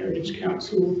State Heritage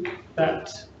Council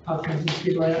that parklands and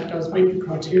city layout does meet the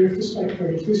criteria for state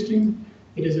heritage listing.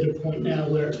 It is at a point now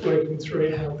where it's working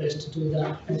through how best to do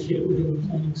that and fit it within the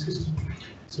planning system.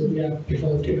 So we are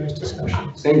involved in those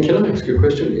discussions. And can I ask you a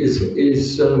question? Is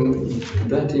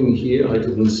that in here? I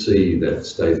didn't see that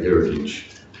state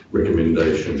heritage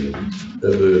recommendation.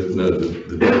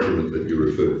 The document that you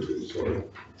referred to. Sorry,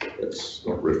 that's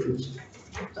not referenced.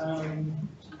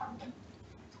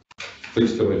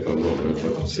 Please tell me if I'm wrong.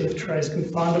 I'll see if Trace can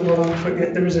find it while I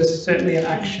forget. There is certainly an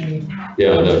action.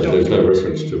 Yeah, I know, there's no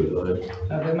reference to it.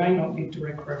 There may not be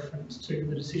direct reference to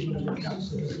the decision of the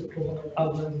council to support,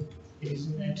 other than it is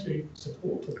in there to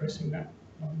support progressing that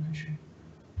nomination.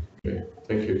 Okay,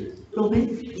 thank you.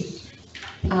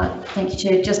 Thank you,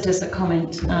 Chair. Just as a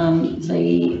comment,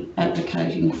 the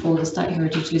advocating for the state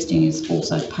heritage listing is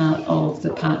also part of the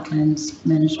Parklands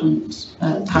Management,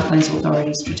 Parklands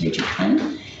Authority Strategic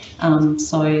Plan.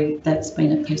 So that's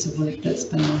been a piece of work that's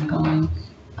been ongoing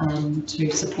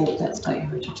to support that state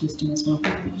heritage listing as well.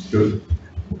 Good.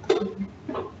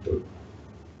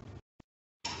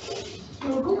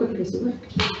 All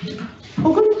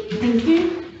good, thank you.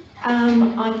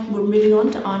 We're moving on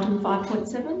to item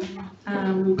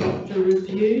 5.7. We've got the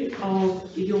review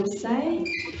of your say.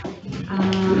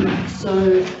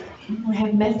 So we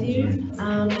have Matthew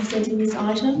presenting this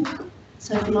item.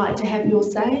 So if you'd like to have your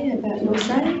say about your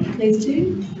say, please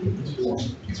do.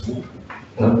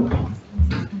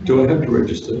 Do I have to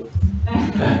register?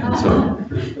 So,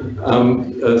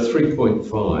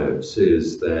 3.5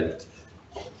 says that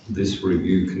this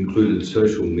review concluded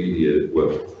social media,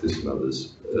 well, this and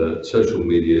others, social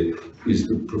media is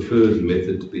the preferred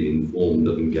method to be informed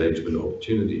of engagement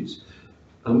opportunities.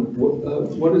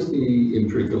 What is the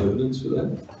empirical evidence for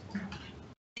that?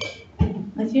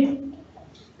 Matthew?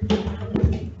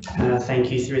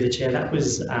 Thank you, through the chair. That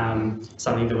was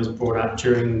something that was brought up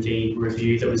during the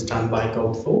review that was done by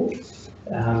Goldthorpe.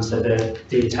 So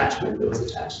the attachment that was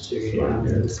attached to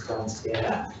the response,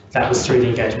 that was through the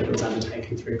engagement that was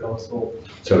undertaken through Goldthorpe.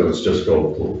 So it's just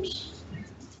Goldthorpe's?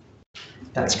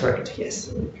 That's correct, yes.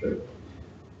 Okay.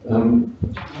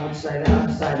 I'd say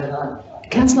that.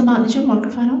 Councillor Martin, is your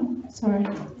microphone on? Sorry.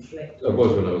 It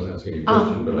was when I was asking a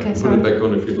question, but I can put it back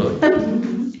on if you'd like.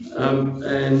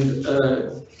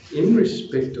 In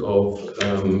respect of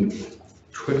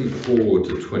 24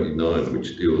 to 29,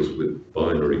 which deals with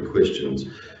binary questions,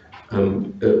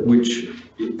 which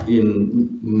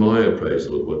in my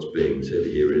appraisal of what's being said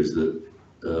here is that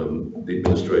the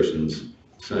administration's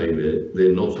saying that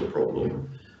they're not a problem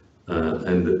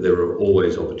and that there are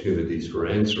always opportunities for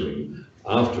answering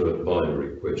after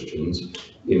binary questions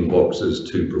in boxes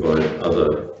to provide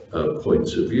other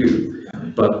points of view.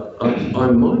 But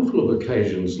I'm mindful of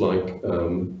occasions like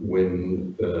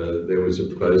when there was a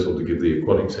proposal to give the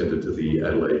aquatic centre to the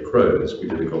Adelaide Crows. We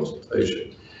did a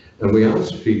consultation and we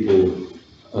asked people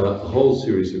a whole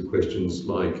series of questions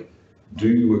like, do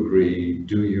you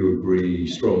agree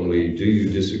strongly, do you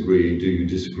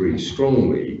disagree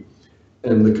strongly?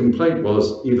 And the complaint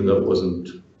was, even though it wasn't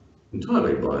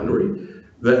entirely binary,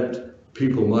 that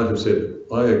people might have said,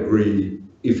 I agree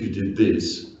if you did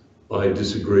this, I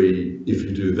disagree if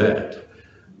you do that.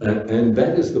 And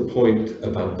that is the point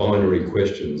about binary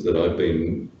questions that I've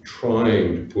been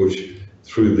trying to push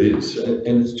through this,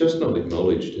 and it's just not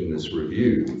acknowledged in this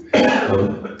review.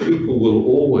 People will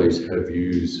always have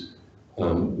views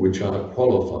which are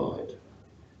qualified,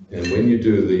 and when you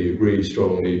do the agree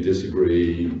strongly,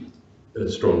 disagree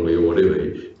strongly or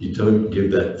whatever, you don't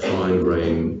give that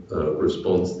fine-grained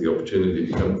response the opportunity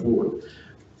to come forward.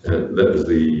 That was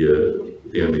the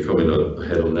only comment I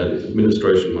had on that. If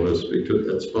administration want to speak to it,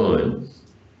 that's fine.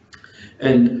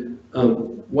 And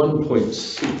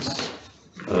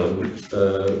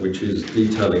 1.6, which is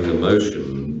detailing the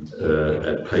motion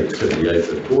at page 78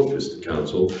 of the Port Vista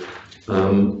Council,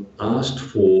 asked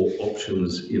for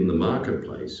options in the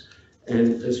marketplace.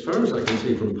 And as far as I can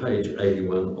see from page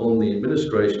 81 on, the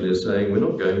administration is saying we're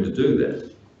not going to do that.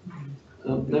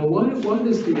 Now, why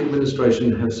does the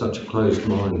administration have such a closed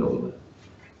mind on that?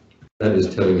 That is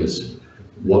telling us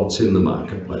what's in the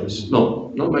marketplace,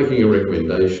 not making a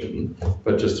recommendation,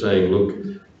 but just saying, look,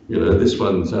 you know, this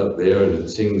one's out there and it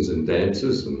sings and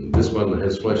dances, and this one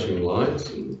has flashing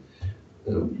lights, and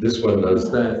this one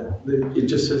does that. It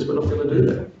just says we're not going to do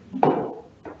that.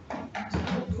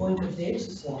 Point of the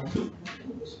exercise.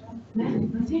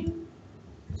 Matthew?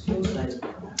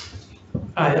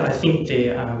 I think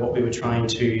what we were trying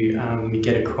to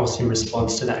get across in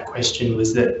response to that question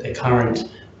was that the current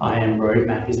IAM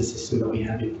roadmap is a system that we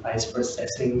have in place for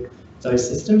assessing those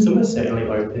systems, and we're certainly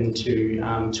open to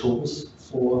tools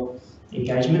for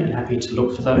engagement and happy to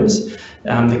look for those.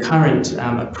 The current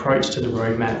approach to the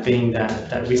roadmap being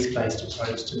that risk-based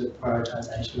approach to the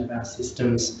prioritisation of our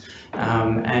systems,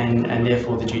 and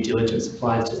therefore the due diligence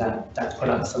applied to that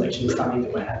product selection is something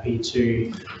that we're happy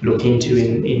to look into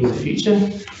in the future.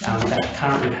 That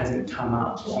currently hasn't come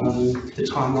up on the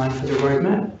timeline for the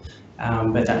roadmap,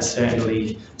 but that's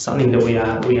certainly something that we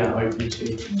are open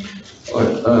to.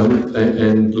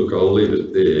 And look, I'll leave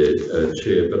it there,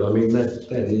 Chair, but I mean, that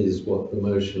is what the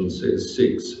motion says,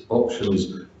 6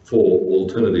 options for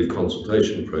alternative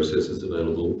consultation processes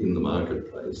available in the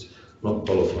marketplace, not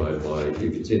qualified by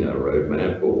if it's in our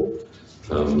roadmap or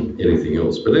anything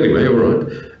else. But anyway, all right.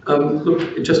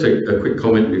 Look, just a quick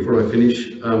comment before I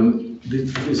finish.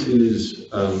 This is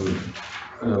a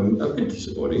bit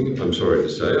disappointing, I'm sorry to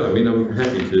say. I mean, I'm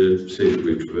happy to see that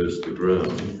we've traversed the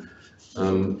ground.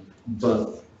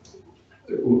 But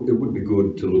it would be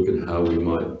good to look at how we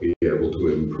might be able to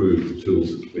improve the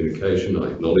tools of communication. I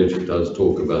acknowledge it does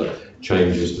talk about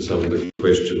changes to some of the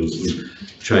questions and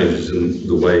changes in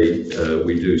the way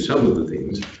we do some of the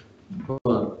things,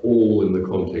 but all in the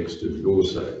context of your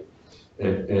say.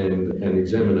 And an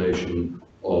examination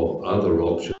of other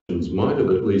options might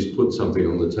have at least put something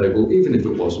on the table, even if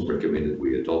it wasn't recommended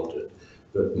we adopt it,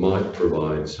 that might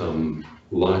provide some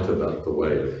light about the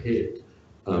way ahead.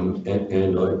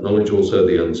 And I acknowledge also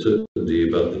the uncertainty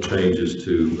about the changes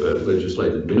to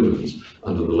legislated minimums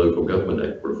under the Local Government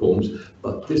Act reforms,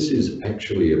 but this is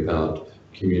actually about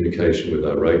communication with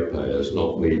our ratepayers,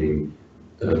 not meeting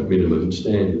minimum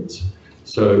standards.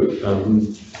 So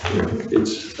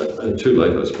it's too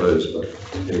late, I suppose, but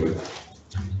anyway.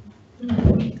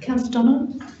 Councillor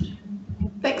Donald?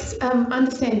 Thanks. I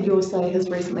understand your say has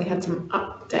recently had some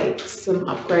updates, some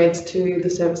upgrades to the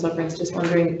service offerings. Just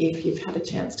wondering if you've had a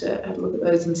chance to have a look at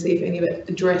those and see if any of it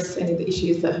address any of the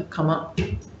issues that have come up.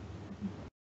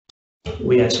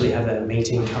 We actually have a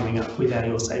meeting coming up with our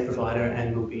Your Say provider,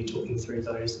 and we'll be talking through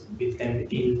those with them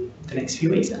in the next few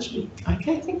weeks, actually.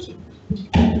 Okay, thank you.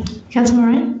 Councillor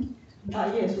Moran?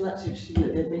 Yes, well, that's interesting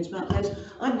that they've been smart plates.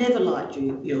 I've never liked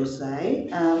Your Say.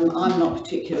 I'm not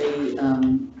particularly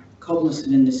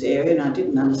cognizant in this area, and I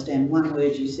didn't understand one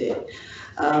word you said.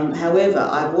 However,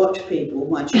 I've watched people,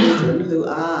 my children, who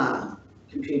are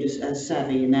computer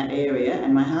savvy in that area,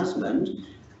 and my husband,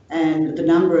 and the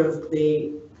number of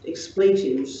the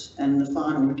expletives and the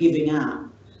final giving up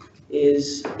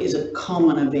is a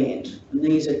common event, and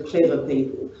these are clever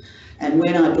people. And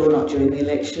when I door knock during the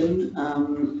election,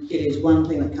 it is one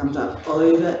thing that comes up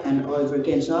over and over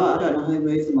again. So I don't know who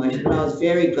moved the motion, but I was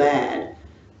very glad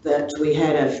that we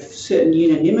had a certain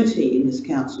unanimity in this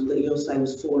council that Your Say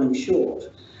was falling short.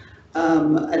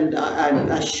 And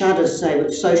I shudder to say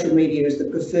that social media is the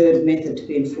preferred method to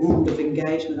be informed of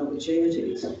engagement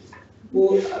opportunities.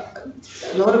 Well,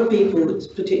 a lot of people,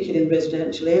 particularly in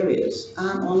residential areas,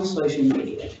 aren't on social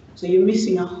media. So you're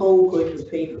missing a whole group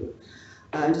of people.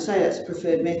 And to say that's a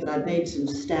preferred method, I'd need some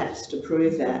stats to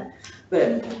prove that.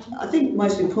 But I think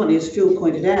most importantly, as Phil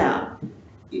pointed out,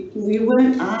 we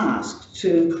weren't asked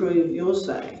to improve Your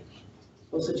Say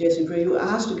or suggest improve. You were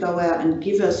asked to go out and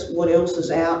give us what else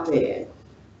is out there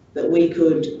that we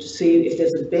could see if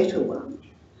there's a better one.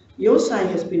 Your Say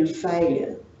has been a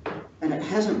failure, and it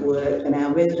hasn't worked, and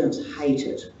our residents hate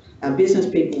it. Our business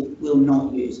people will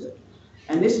not use it.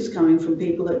 And this is coming from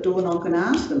people that door knock and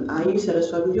ask them, are you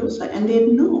satisfied with Your Say? And they're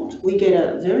not. We get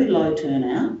a very low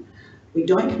turnout. We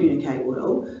don't communicate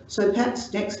well. So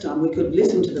perhaps next time we could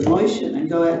listen to the motion and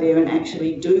go out there and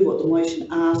actually do what the motion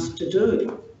asks to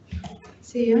do.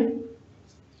 CEO?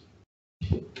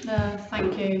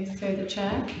 Thank you, through the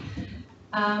chair.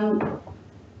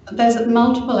 There's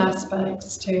multiple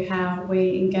aspects to how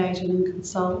we engage and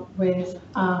consult with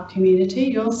our community.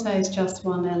 Your Say is just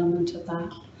one element of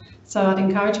that. So I'd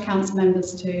encourage council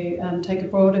members to take a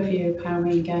broader view of how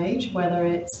we engage, whether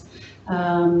it's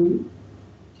on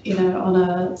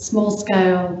a small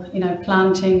scale,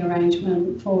 planting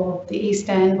arrangement for the East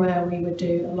End, where we would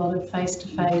do a lot of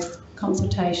face-to-face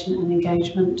consultation and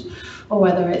engagement, or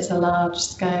whether it's a large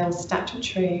scale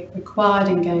statutory required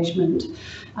engagement,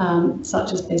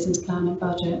 such as business plan and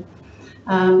budget.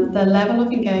 The level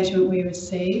of engagement we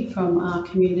receive from our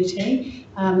community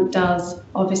does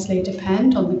obviously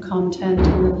depend on the content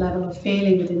and the level of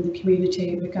feeling within the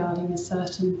community regarding a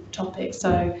certain topic.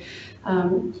 So,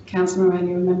 Councillor Moran,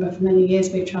 you remember for many years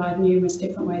we've tried numerous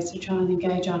different ways to try and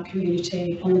engage our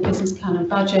community on the business plan and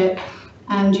budget.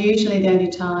 And usually the only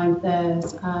time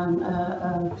there's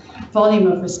a volume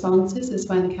of responses is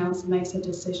when the council makes a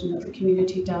decision that the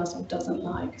community does or doesn't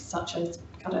like, such as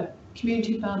cut a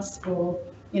community bus or,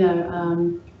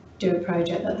 do a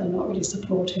project that they're not really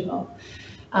supportive of.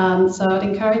 So I'd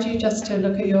encourage you just to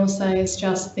look at Your Say as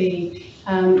just the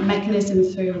mechanism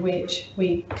through which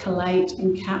we collate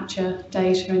and capture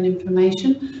data and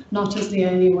information, not as the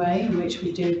only way in which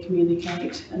we do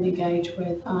communicate and engage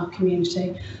with our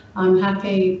community. I'm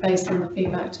happy, based on the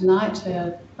feedback tonight,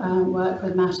 to work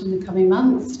with Matt in the coming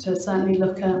months to certainly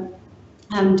look at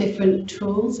different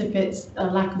tools if it's a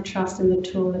lack of trust in the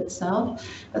tool itself,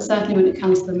 but certainly when it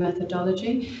comes to the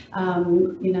methodology,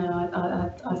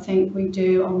 I think we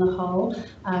do on the whole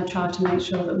try to make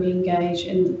sure that we engage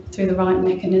through the right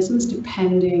mechanisms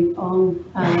depending on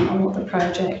what the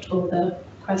project or the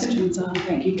questions are.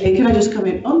 Thank you. Can I just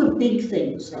comment on the big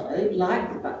things though,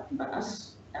 like the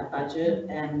bus, our budget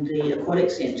and the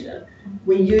aquatic centre?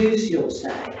 We use Your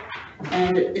Say,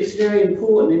 and it's very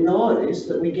important in those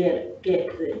that we get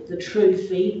the true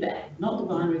feedback, not the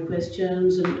binary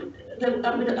questions. And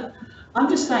I'm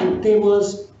just saying there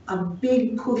was a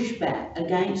big pushback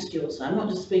against Your Say. I'm not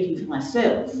just speaking for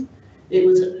myself. It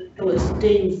was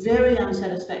deemed very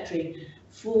unsatisfactory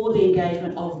for the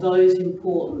engagement of those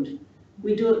important.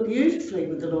 We do it beautifully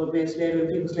with the Lord Mayor's letter and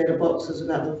people's letter boxes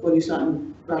about the when you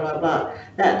sign blah blah blah.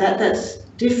 That's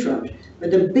different.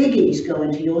 But the biggies go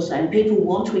into Your Say, and people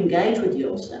want to engage with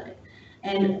Your Say.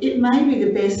 And it may be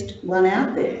the best one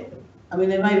out there. I mean,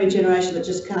 there may be a generation that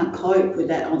just can't cope with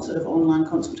that sort of online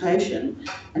consultation,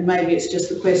 and maybe it's just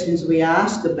the questions we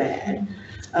ask are bad.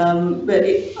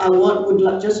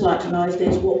 Would just like to know if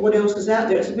there's what else is out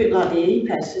there. It's a bit like the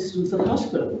EPAS system for the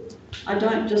hospital. I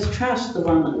don't just trust the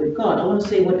one that we've got. I want to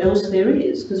see what else there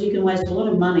is, because you can waste a lot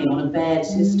of money on a bad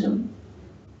system.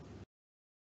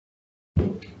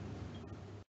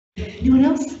 Anyone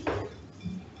else?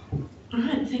 All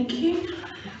right, thank you.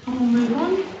 I'll move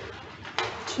on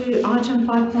to item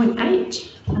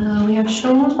 5.8. We have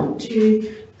Sean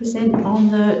to present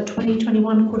on the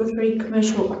 2021 Q3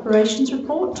 Commercial Operations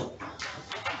Report.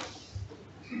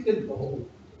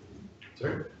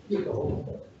 Sorry?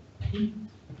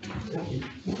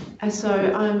 So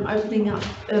I'm opening up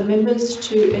members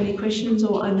to any questions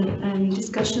or any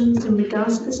discussions in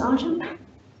regards to this item.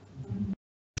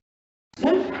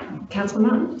 No? Councillor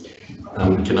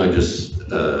Martin? Can I just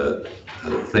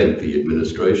thank the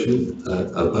administration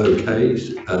of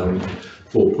OKs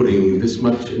for putting this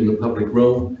much in the public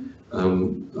realm.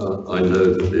 I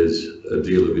know that there's a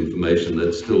deal of information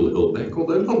that's still held back,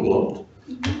 although not a lot.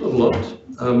 Not a lot.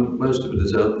 Most of it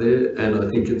is out there, and I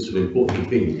think it's an important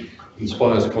thing.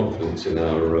 Inspires confidence in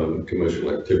our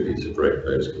commercial activities if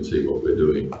ratepayers can see what we're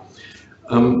doing.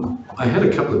 I had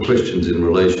a couple of questions in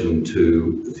relation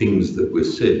to things that were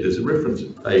said. There's a reference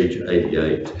at page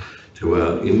 88 to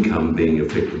our income being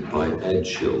affected by ad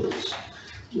shells.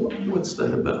 What's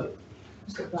that about?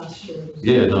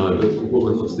 Yeah, no, but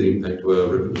what's the impact to our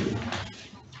revenue?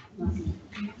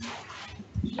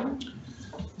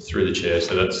 Through the chair,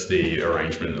 so that's the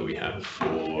arrangement that we have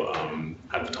for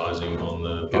advertising on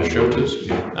the bus shelters,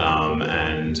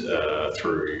 and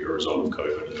through a result of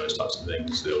COVID and those types of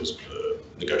things, there was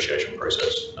a negotiation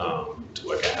process to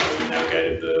work out how we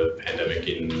navigated the pandemic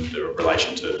in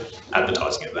relation to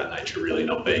advertising of that nature really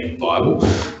not being viable.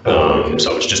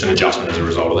 So it's just an adjustment as a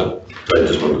result of that. I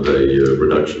just wanted a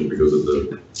reduction because of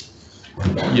the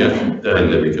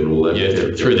pandemic and all that.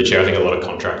 Yeah, through the chair, I think a lot of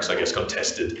contracts, I guess, got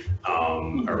tested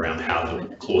around how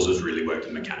the clauses really worked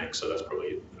in mechanics. So that's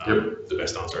probably the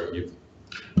best answer I can give.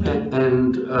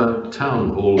 And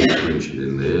town hall is mentioned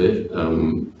in there,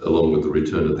 along with the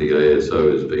return of the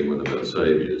ASO as being one of our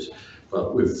saviours,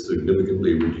 but with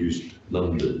significantly reduced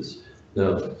numbers.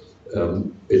 Now,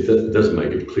 it doesn't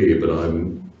make it clear, but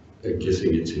I'm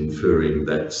guessing it's inferring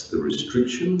that's the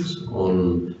restrictions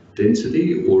on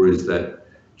density, or is that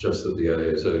just that the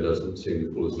ASO doesn't seem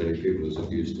to pull as many people as it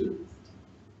used to?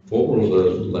 Former or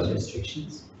the latter?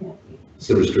 Restrictions. Yeah. It's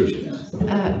the restrictions.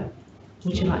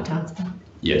 Would you like to answer that?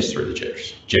 Yes, through the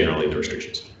chairs. Generally the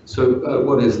restrictions. So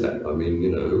what is that? I mean,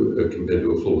 you know, compared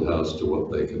to a full house to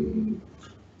what they can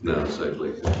now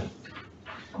safely.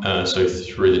 So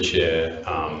through the chair,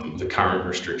 the current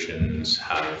restrictions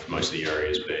have most of the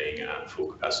areas being at full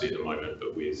capacity at the moment,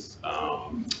 but with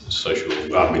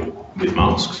with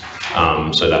masks.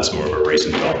 So that's more of a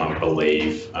recent development, I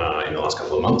believe, in the last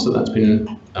couple of months that's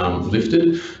been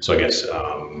lifted. So I guess,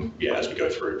 as we go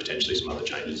through potentially some other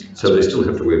changes. So they still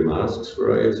have to wear masks for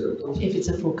ASO? If it's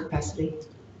a full capacity.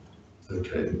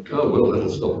 Okay. Oh, well, that'll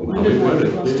stop them coming, won't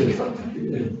it?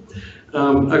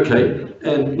 Okay,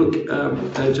 and look,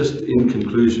 just in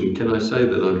conclusion, can I say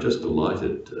that I'm just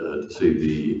delighted to see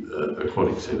the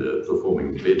Aquatic Centre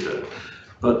performing better.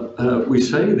 But we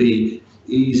say the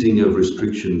easing of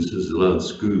restrictions has allowed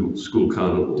school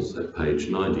carnivals at page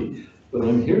 90. But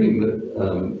I'm hearing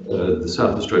that the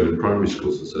South Australian Primary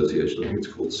Schools Association, I think it's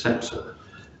called SAPSA,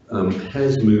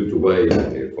 has moved away from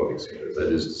the Aquatic Centre. That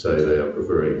is to say, they are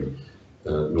preferring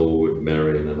Norwood,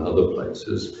 Marion and other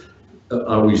places.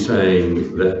 Are we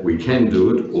saying that we can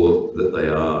do it, or that they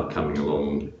are coming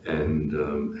along and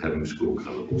having school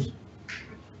carnivals?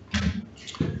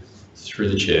 Through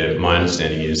the chair, my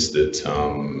understanding is that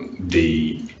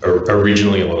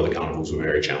originally a lot of the carnivals were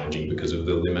very challenging because of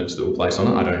the limits that were placed on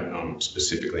it. I don't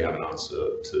specifically have an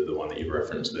answer to the one that you've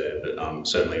referenced there, but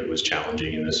certainly it was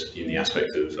challenging in the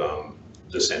aspect of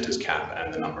the centre's cap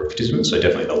and the number of participants. So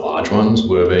definitely the large ones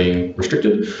were being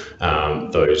restricted.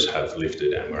 Those have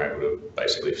lifted and we're able to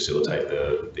basically facilitate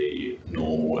the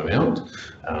normal amount.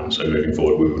 So moving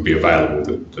forward, we would be available,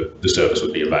 the service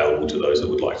would be available to those that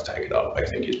would like to take it up, I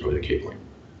think is probably the key point.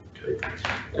 Okay.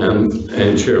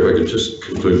 And Chair, if I could just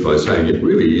conclude by saying it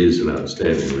really is an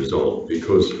outstanding result,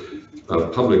 because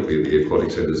publicly the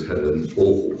Aquatic Centre's had an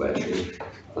awful bashing.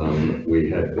 We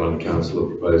had one councillor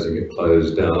proposing it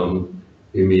closed down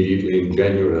immediately in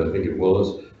January, I think it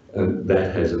was, and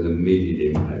that has an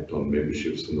immediate impact on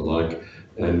memberships and the like.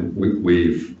 And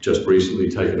we've just recently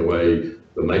taken away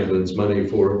the maintenance money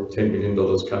for $10 million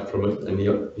cut from it, and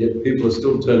yet people are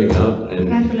still turning up.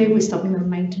 And I believe we're stopping the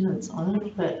maintenance on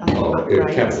it, but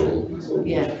capital.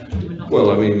 Yeah.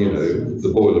 Well, I mean, you know, the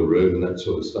boiler room and that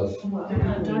sort of stuff.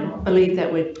 I don't believe that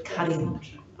we're cutting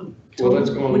Well, that's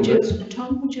gone.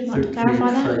 Tom, would you like to Through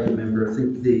clarify that? Friday, member, I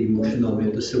think the motion on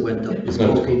notice that went up is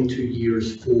No. talking to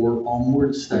years 4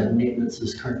 onwards, that maintenance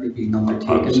is currently being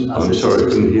undertaken. I'm sorry, I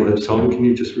couldn't hear that. Tom, can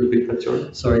you just repeat that, sorry?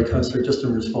 Sorry, councillor, just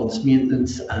in response,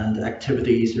 maintenance and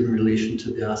activities in relation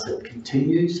to the asset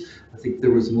continues. I think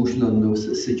there was a motion on notice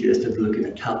that suggested looking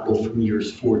at capital from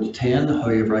years 4 to 10.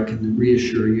 However, I can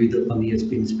reassure you that money is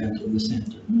being spent on the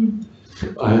centre.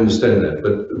 I understand that,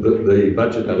 but the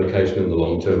budget allocation in the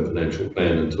long-term financial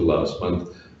plan until last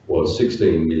month was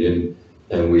 16 million,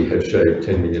 and we have shaved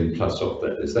 10 million plus off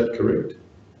that. Is that correct?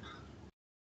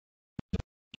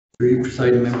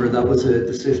 Presiding member, that was a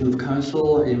decision of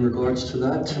council in regards to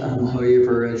that.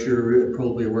 However, as you're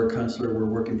probably aware, councillor, we're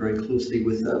working very closely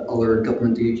with other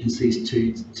government agencies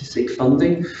to seek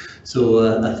funding.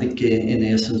 So I think in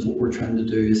essence, what we're trying to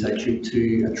do is actually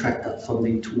to attract that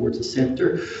funding towards the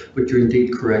centre. But you're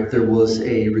indeed correct, there was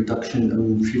a reduction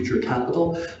in future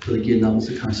capital, but again, that was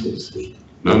a council decision.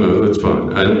 No, that's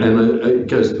fine. And it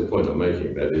goes to the point I'm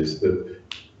making, that is that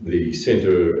the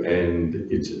centre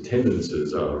and its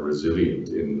attendances are resilient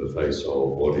in the face of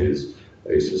what is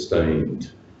a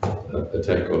sustained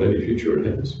attack on any future it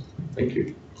has. Thank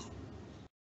you.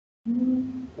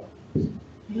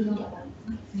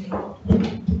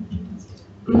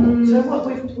 So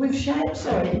what we've shaved,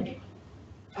 sorry,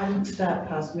 I didn't start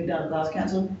past, we done it last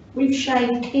council, we've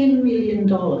shaved $10 million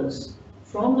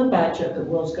from the budget that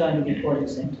was going to the aquatic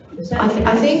centre.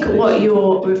 I think what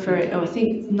you're referring, I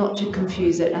think not to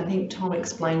confuse it, I think Tom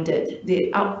explained it,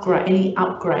 the upgrade, any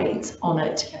upgrades on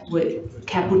it with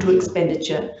capital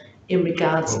expenditure in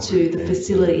regards to the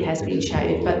facility has been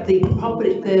shaved, but the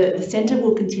property, the centre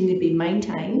will continue to be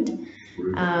maintained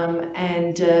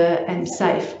and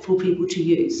safe for people to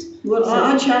use. Well, so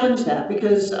I challenge that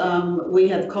because we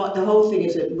have the whole thing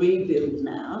is at rebuild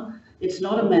now. It's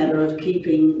not a matter of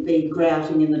keeping the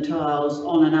grouting in the tiles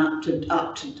on an up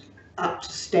to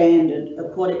standard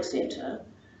aquatic centre,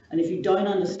 and if you don't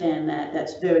understand that,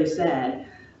 that's very sad.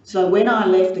 So when I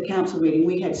left the council meeting,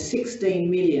 we had $16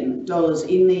 million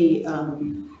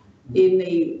in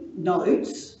the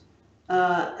notes,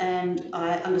 and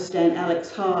I understand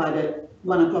Alex Hyde at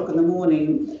 1 o'clock in the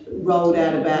morning rolled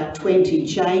out about 20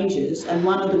 changes, and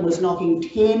one of them was knocking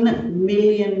 $10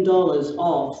 million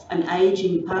off an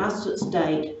ageing past its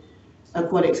date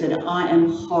aquatic centre. I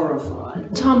am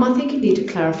horrified. Tom, I think you need to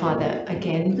clarify that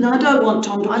again. No, I don't want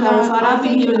Tom to clarify. I've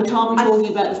been hearing Tom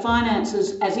talking about the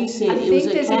finances, as he said. I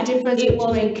think there's a difference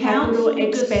between capital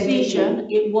expenditure.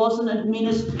 It wasn't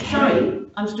sorry,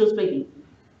 I'm still speaking.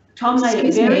 Tom made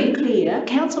it very clear.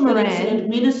 Council Moran. It's an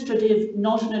administrative,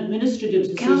 not an administrative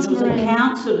decision, it was a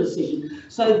council decision.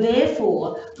 So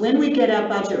therefore, when we get our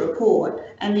budget report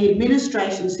and the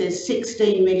administration says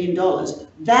 $16 million,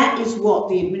 that is what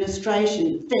the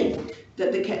administration think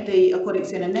that the aquatic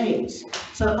centre needs.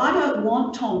 So I don't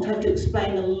want Tom to have to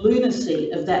explain the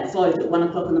lunacy of that vote at 1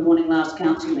 o'clock in the morning last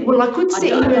council meeting. Well, I could sit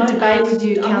here and debate with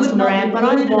you, Councillor Moran, but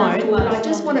I won't. But I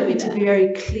just want it to be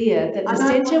very clear that the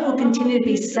centre will continue to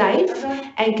be safe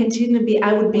and continue to be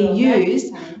able to be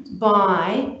used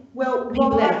by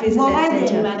people that visit that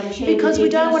centre. Because we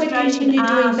don't want to continue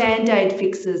doing band-aid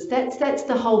fixes. That's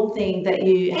the whole thing that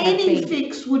you have been. Any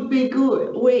fix would be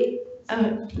good.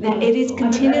 It is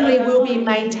continually will be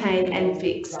maintained and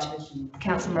fixed,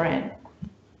 Councillor Moran.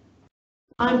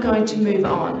 I'm going to move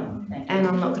on, and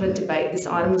I'm not going to debate this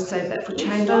item. We'll save that for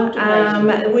chamber.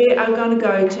 We are going to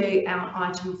go to our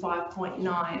item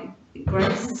 5.9.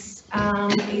 Grace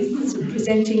is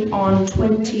presenting on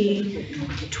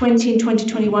 2020 and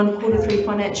 2021 Q3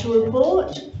 financial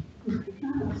report.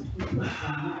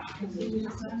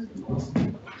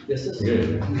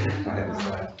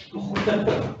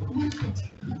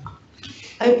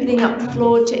 Opening up the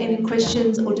floor to any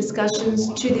questions or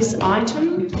discussions to this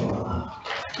item.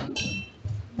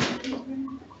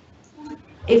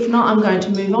 If not, I'm going to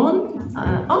move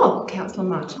on. Councillor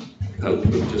Martin.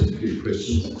 Just a few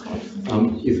questions,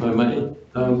 if I may.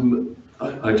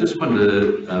 I just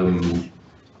wonder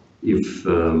if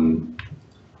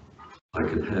I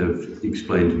could have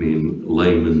explained to me in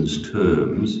layman's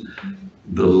terms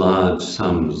the large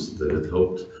sums that have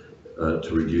helped to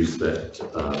reduce that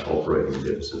operating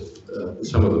deficit.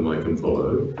 Some of them I can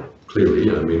follow clearly.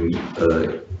 I mean,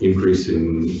 increase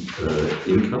in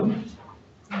income.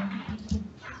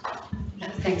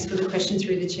 Thanks for the question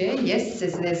through the chair. Yes,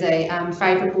 there's a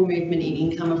favourable movement in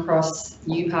income across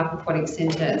New Park Aquatic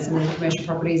Centre and some of the commercial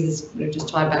properties, as we've just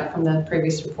tied back from the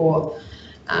previous report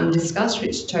discussed,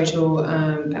 which total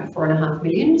about $4.5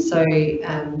 million. So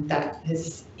that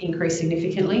has increased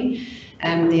significantly.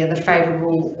 The other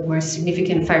favourable, or most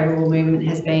significant favourable movement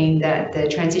has been that the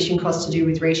transition costs to do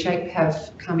with Reshape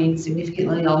have come in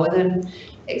significantly lower than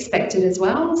expected as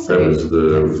well. So that was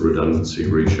the redundancy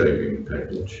reshaping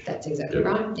package. That's exactly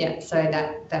right. Yeah. So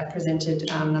that presented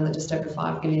another just over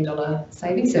 $5 million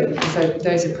savings. So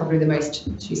those are probably the most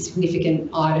two significant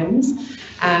items.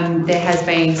 There has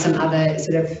been some other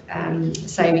sort of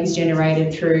savings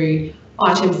generated through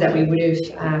items that we would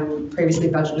have previously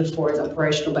budgeted for as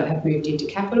operational but have moved into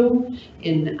capital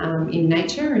in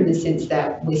nature, in the sense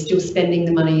that we're still spending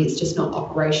the money, it's just not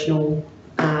operational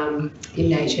in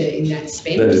nature in that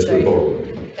spend. That is so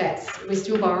borrowing. we're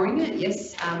still borrowing it,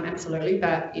 yes, absolutely,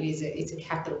 but it's a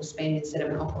capital spend instead of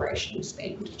an operational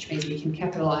spend, which means we can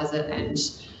capitalise it and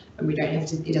we don't have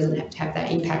to, it doesn't have to have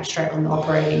that impact straight on the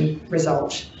operating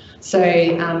result. So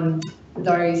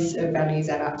those values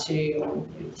add up to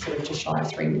sort of just shy of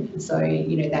 3 million. So,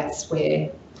 that's where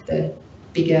the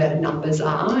bigger numbers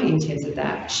are in terms of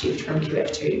that shift from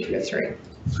QF2 to QF3.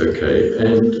 Okay,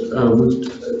 and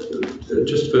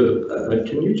just further,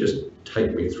 can you just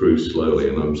take me through slowly,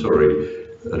 and I'm sorry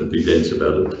to be dense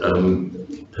about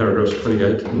it, paragraphs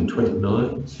 28 and 29,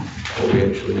 are we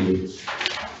actually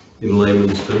in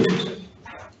layman's terms?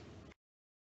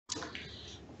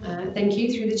 Thank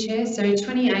you, through the chair. So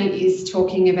 28 is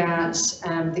talking about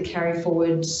the carry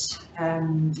forward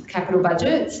capital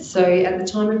budgets. So at the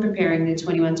time of preparing the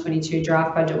 21-22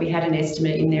 draft budget, we had an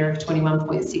estimate in there of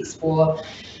 21.6 for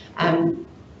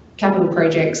capital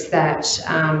projects that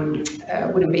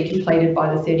wouldn't be completed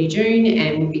by the 30 June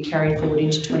and would be carried forward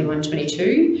into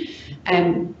 21-22.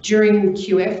 During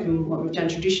QF, and what we've done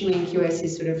traditionally in QS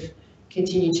is sort of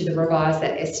continue to revise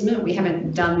that estimate. We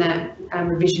haven't done that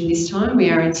revision this time. We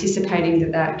are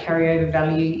anticipating that carryover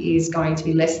value is going to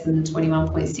be less than the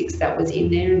 21.6 that was in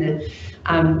there,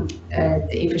 and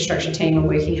the infrastructure team are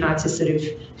working hard to sort of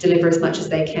deliver as much as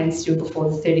they can still before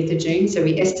the 30th of June. So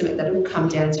we estimate that it will come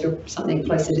down to something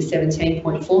closer to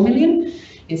 17.4 million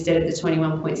instead of the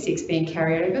 21.6 being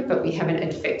carried over, but we haven't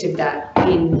affected that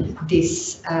in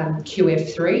this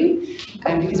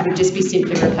QF3 because we'd just be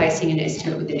simply replacing an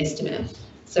estimate with an estimate.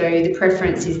 So the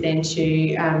preference is then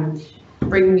to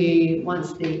bring you,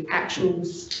 once the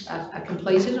actuals are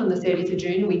completed on the 30th of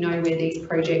June, we know where these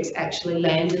projects actually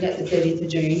landed at the 30th of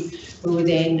June, we will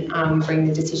then bring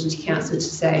the decision to council to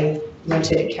say we want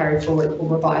to carry forward or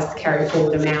revise the carry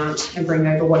forward amount and bring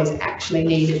over what is actually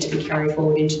needed to be carried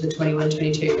forward into the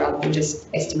 21-22 rather than just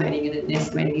estimating it and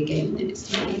estimating again and then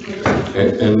estimating again.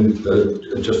 And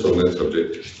just on that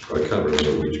subject, I can't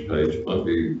remember which page, it might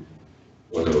be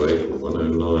 108 or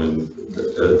 109,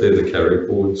 they're the carry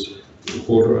forwards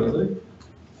quarter, are they?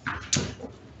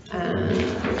 I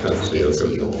can't see. Those are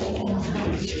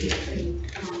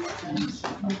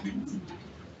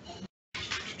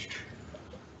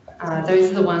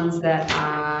the ones that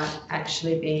are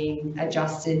actually being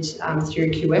adjusted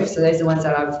through QF. So those are the ones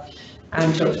that I've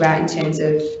talked about in terms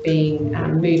of being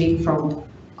moving from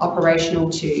operational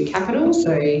to capital.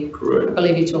 So correct. I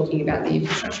believe you're talking about the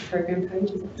infrastructure program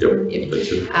page. Yep.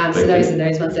 That's it. So those are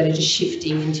those ones that are just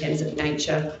shifting in terms of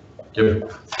nature.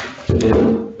 Yep.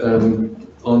 And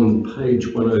on page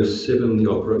 107, the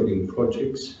operating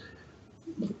projects,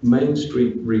 Main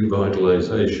Street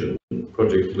revitalisation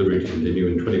project delivery to continue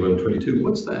in 21-22.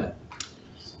 What's that?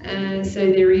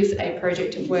 So there is a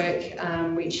project of work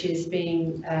which is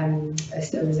being,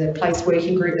 there's a place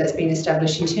working group that's been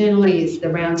established internally. It's the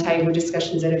roundtable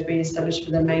discussions that have been established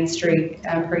for the Main Street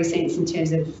precincts in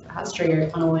terms of Hart Street,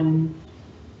 O'Connell and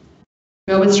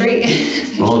Melbourne Street.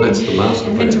 Oh, that's the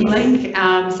master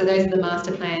plan. So those are the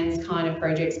master plans kind of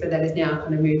projects, but that is now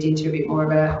kind of moved into a bit more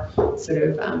of a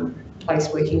sort of place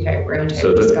working roundtable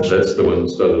so discussion. That's the one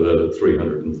started out at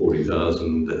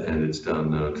 340,000 and it's down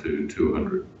now to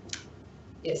 200.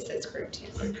 Yes, that's correct.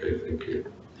 Yes. Okay, thank you.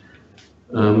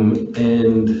 And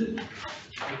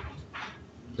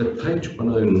at page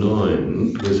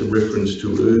 109, there's a reference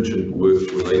to urgent work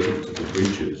related to the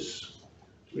bridges.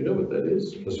 Do we know what that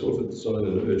is? I saw the design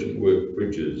and urgent work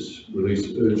bridges,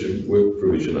 release urgent work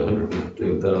provision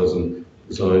 115,000,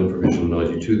 design provision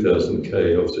 92,000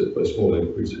 K, offset by small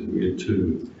increase in year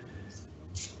 2.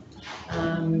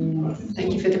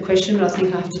 Thank you for the question, but I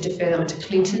think I have to defer that one to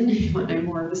Clinton, who might know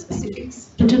more of the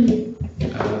specifics. Clinton?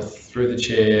 Through the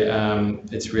chair,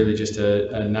 it's really just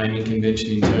a naming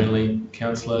convention internally,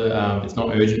 councillor. It's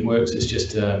not urgent works, it's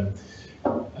just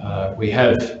we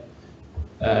have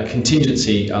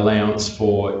contingency allowance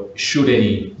for should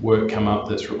any work come up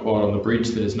that's required on the bridge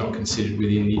that is not considered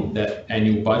within that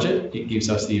annual budget. It gives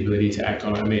us the ability to act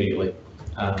on it immediately.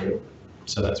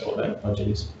 So that's what that budget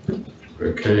is.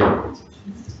 Okay.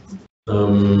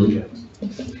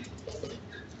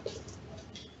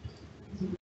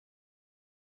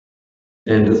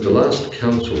 And at the last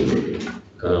council meeting,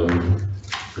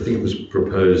 I think it was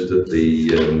proposed that the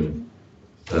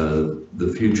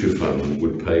future fund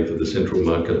would pay for the Central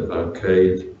Market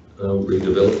Arcade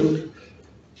redevelopment.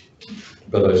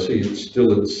 But I see it's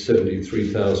still at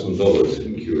 $73,000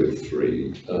 in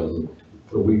QF3.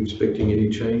 Are we expecting any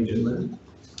change in that?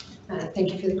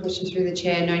 Thank you for the question through the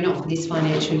chair. No, not for this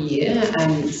financial year.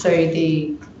 So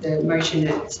the motion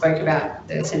that spoke about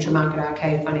the Central Market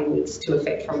Arcade funding was to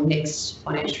effect from next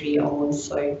financial year onwards.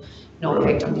 So not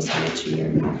effect on this financial year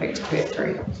and not effect to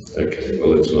QF3. Okay,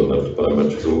 well, it's not enough to buy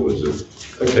much at all, is it?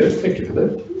 Okay, thank you for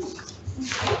that.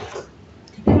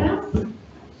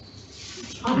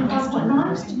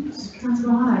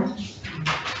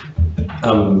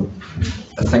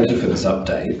 Thank you for this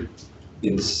update.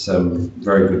 It's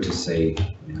very good to see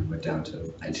we're down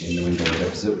to $18 million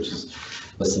deficit, which is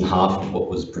less than half of what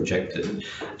was projected.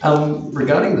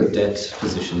 Regarding the debt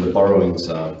position, the borrowings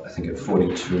are, I think, at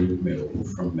 42 mil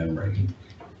from memory.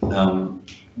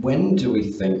 When do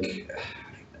we think?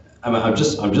 I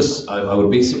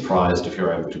would be surprised if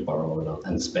you're able to borrow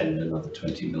and spend another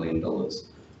 $20 million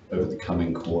over the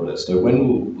coming quarter. So when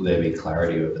will there be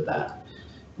clarity over that?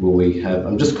 Will we have,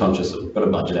 I'm just conscious that we've got a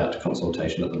budget out to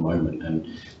consultation at the moment, and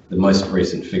the most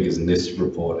recent figures in this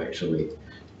report actually,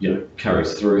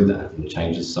 carries through that and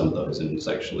changes some of those, and it's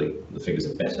actually, the figures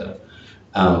are better.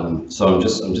 So I'm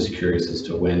just curious as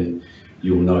to when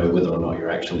you'll know whether or not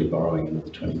you're actually borrowing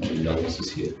another $20 million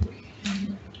this year.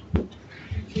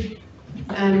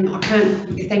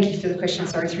 Thank you for the question,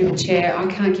 sorry, through the chair. I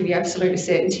can't give you absolute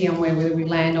certainty on whether we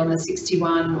land on the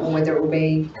 61 or whether it will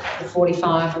be the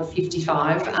 45 or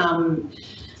 55.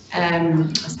 I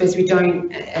suppose we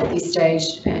don't at this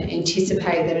stage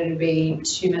anticipate that it'll be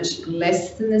too much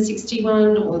less than the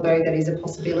 61, although that is a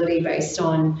possibility based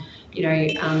on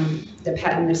the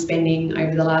pattern of spending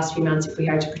over the last few months if we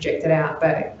had to project it out.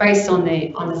 But based on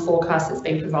the forecast that's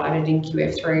been provided in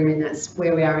QF3, and that's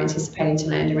where we are anticipating to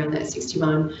land around that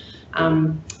 61.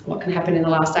 What can happen in the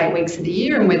last 8 weeks of the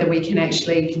year and whether we can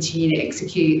actually continue to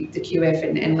execute the QF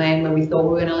and land where we thought we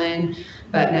were going to land.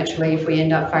 But naturally, if we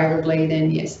end up favourably,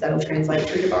 then yes, that'll translate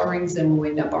through to borrowings and we'll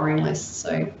end up borrowing less.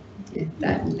 So yeah,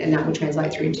 that will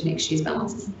translate through into next year's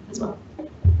balances as well.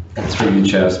 Through you,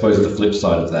 Chair, I suppose the flip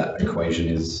side of that equation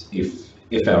is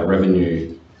if our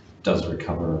revenue does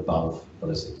recover above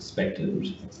what is expected,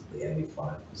 which is the 85%,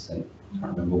 I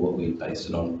can't remember what we based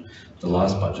it on the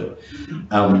last budget.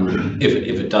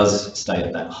 If it does stay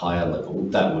at that higher level,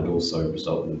 that would also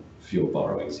result in fewer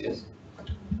borrowings, yes?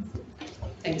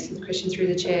 Thanks for the question through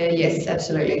the chair. Yes,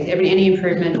 absolutely. Any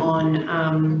improvement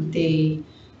on the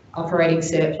operating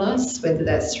surplus, whether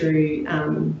that's through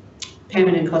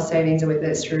permanent cost savings or whether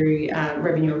it's through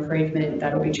revenue improvement,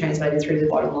 that will be translated through the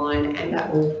bottom line, and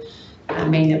that will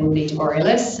mean that we'll need to borrow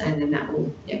less, and then that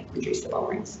will reduce the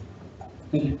borrowings.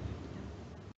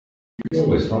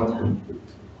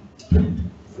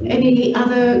 Any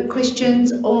other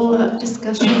questions or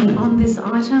discussion on this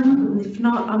item? If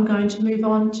not, I'm going to move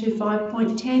on to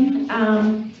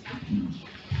 5.10.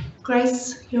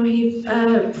 Grace, you're here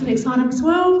for the next item as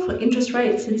well, for interest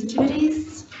rate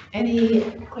sensitivities. Any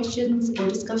questions or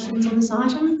discussions on this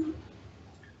item?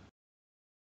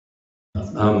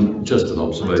 Just an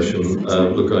observation.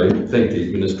 Look, I thank the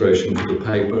administration for the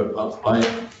paper.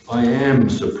 I am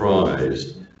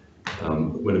surprised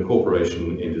when a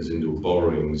corporation enters into a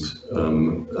borrowings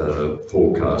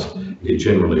forecast, it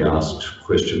generally asks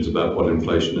questions about what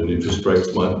inflation and interest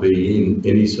rates might be in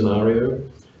any scenario.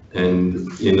 And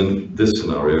in this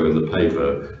scenario, in the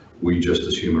paper, we just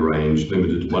assume a range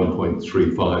limited to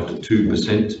 1.35 to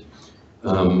 2%,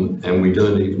 and we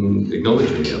don't even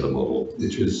acknowledge any other model,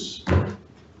 which is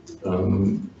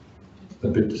a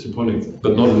bit disappointing,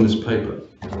 but not in this paper.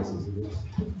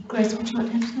 Grace, would you like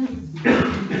to answer?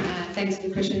 Thanks for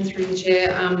the question through the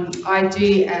chair. I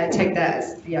do take that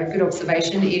as a good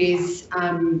observation. It is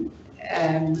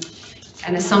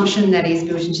an assumption that is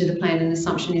built into the plan. An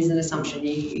assumption is an assumption.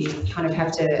 You kind of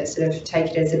have to sort of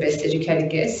take it as a best educated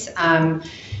guess.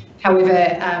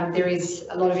 However, there is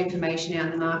a lot of information out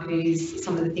in the market. It is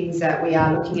some of the things that we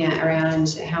are looking at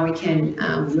around how we can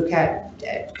look at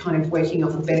kind of working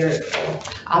off of better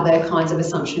other kinds of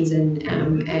assumptions and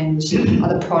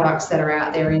other products that are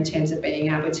out there in terms of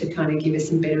being able to kind of give us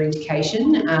some better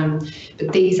indication.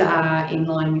 But these are in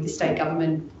line with the state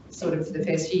government sort of for the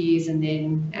first few years and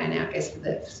I guess for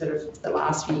the sort of the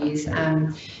last few years.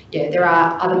 Yeah, there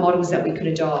are other models that we could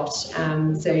adopt.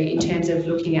 So in terms of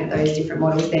looking at those different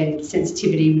models, then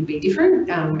sensitivity would be different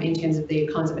in terms of the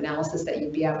kinds of analysis that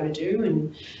you'd be able to do,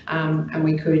 and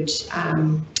we could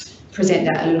present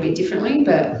that a little bit differently,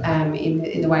 but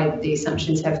in the way that the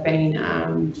assumptions have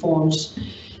been formed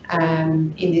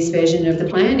in this version of the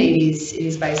plan, it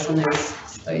is based on those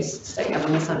state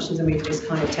government assumptions, and we've just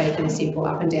kind of taken a simple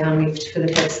up and down lift for the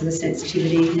purpose of the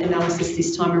sensitivity analysis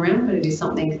this time around, but it is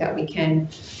something that we can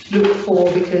look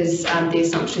for because the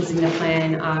assumptions in the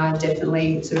plan are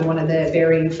definitely sort of one of the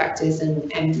varying factors,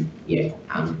 and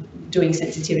doing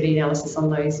sensitivity analysis on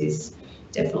those is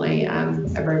definitely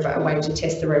a way to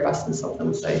test the robustness of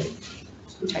them, so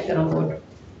we'll take that on board.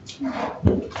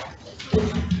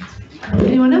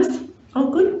 Anyone else? Oh,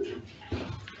 good.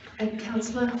 And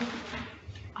Councillor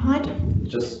Hyde?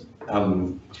 Just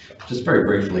very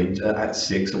briefly, at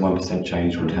 6, a 1%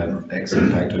 change would have X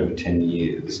impact over 10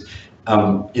 years.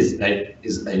 Are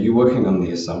you working on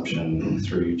the assumption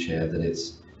through you, Chair, that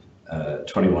it's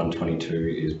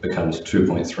 21-22 becomes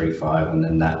 2.35, and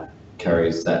then that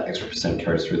extra percent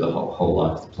carries through the whole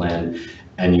life of the plan,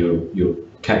 and you're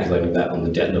calculating that on the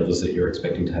debt levels that you're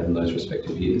expecting to have in those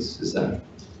respective years? Is that?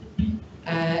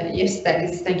 Yes, that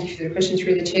is. Thank you for the question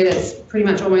through the Chair. That's pretty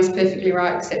much almost perfectly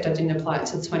right, except I didn't apply it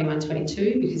to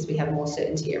 21-22 because we have more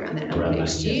certainty around that number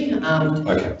next year.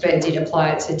 But I did apply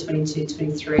it to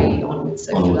 22-23 onwards,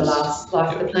 so for the last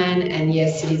life of the plan. And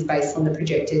yes, it is based on the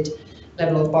projected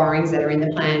level of borrowings that are in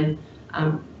the plan,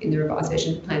 in the revised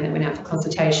version of the plan that went out for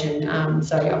consultation.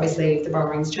 So obviously, if the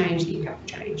borrowings change, the impact will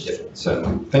change. Yep,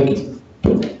 certainly. Thank you.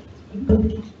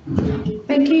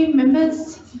 Thank you,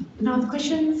 members. No other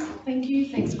questions? Thank you.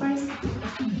 Thanks, Grace.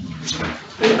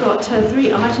 We've got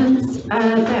 3 items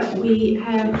that we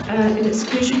have an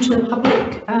exclusion to the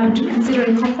public to consider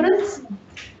in confidence.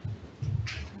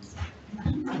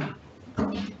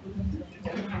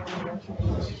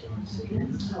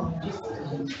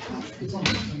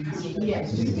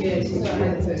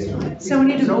 So we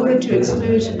need an order to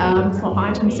exclude for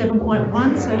item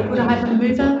 7.1. So could I have a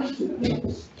mover?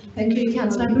 Thank you,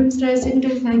 Councillor Grimsday,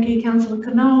 seconded. Thank you, Councillor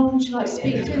Knoll. Would you like to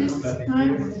speak to this?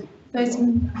 No? Those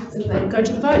go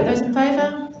to the vote. Those in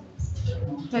favour?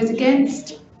 Those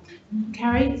against?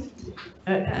 Carried.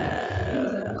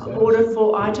 Order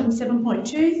for item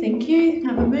 7.2. Thank you.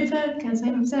 Have a mover.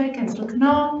 Councillor Grimsday, Councillor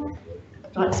Knoll. Would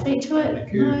you like to speak to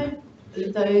it? No?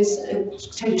 Those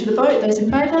take it to the vote. Those in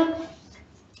favour?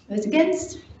 Those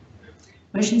against?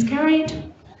 Motion's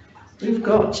carried. We've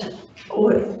got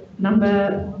order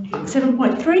number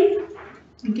 7.3.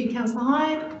 Thank you, Councillor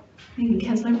Hyde. Thank you,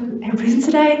 Councillor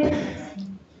Grimsday.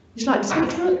 Would you like to speak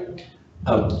to it?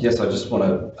 Yes, I just want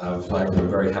to flag that I'm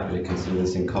very happy to consider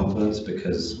this in confidence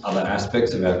because other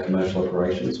aspects of our commercial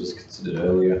operations was considered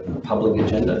earlier on the public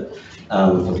agenda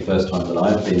for the first time that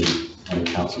I've been on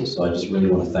council. So I just really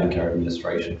want to thank our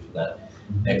administration for that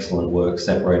excellent work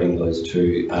separating those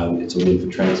two. It's a win for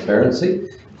transparency.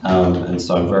 And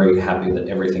so I'm very happy that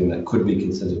everything that could be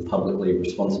considered publicly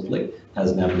responsibly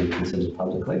has now been considered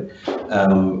publicly.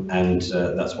 And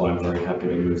that's why I'm very happy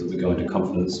to move that we go into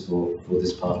confidence for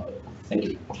this part of it. Thank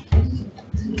you.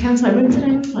 Councillor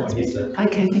Grimsday.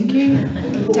 Okay, thank you.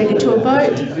 Take it to a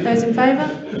vote. Those in favour?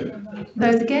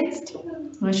 Those against?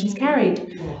 Motion's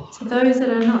carried. So those that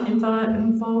are not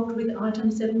involved with item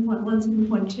 7.1,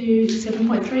 7.2,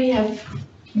 7.3 have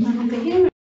no longer here.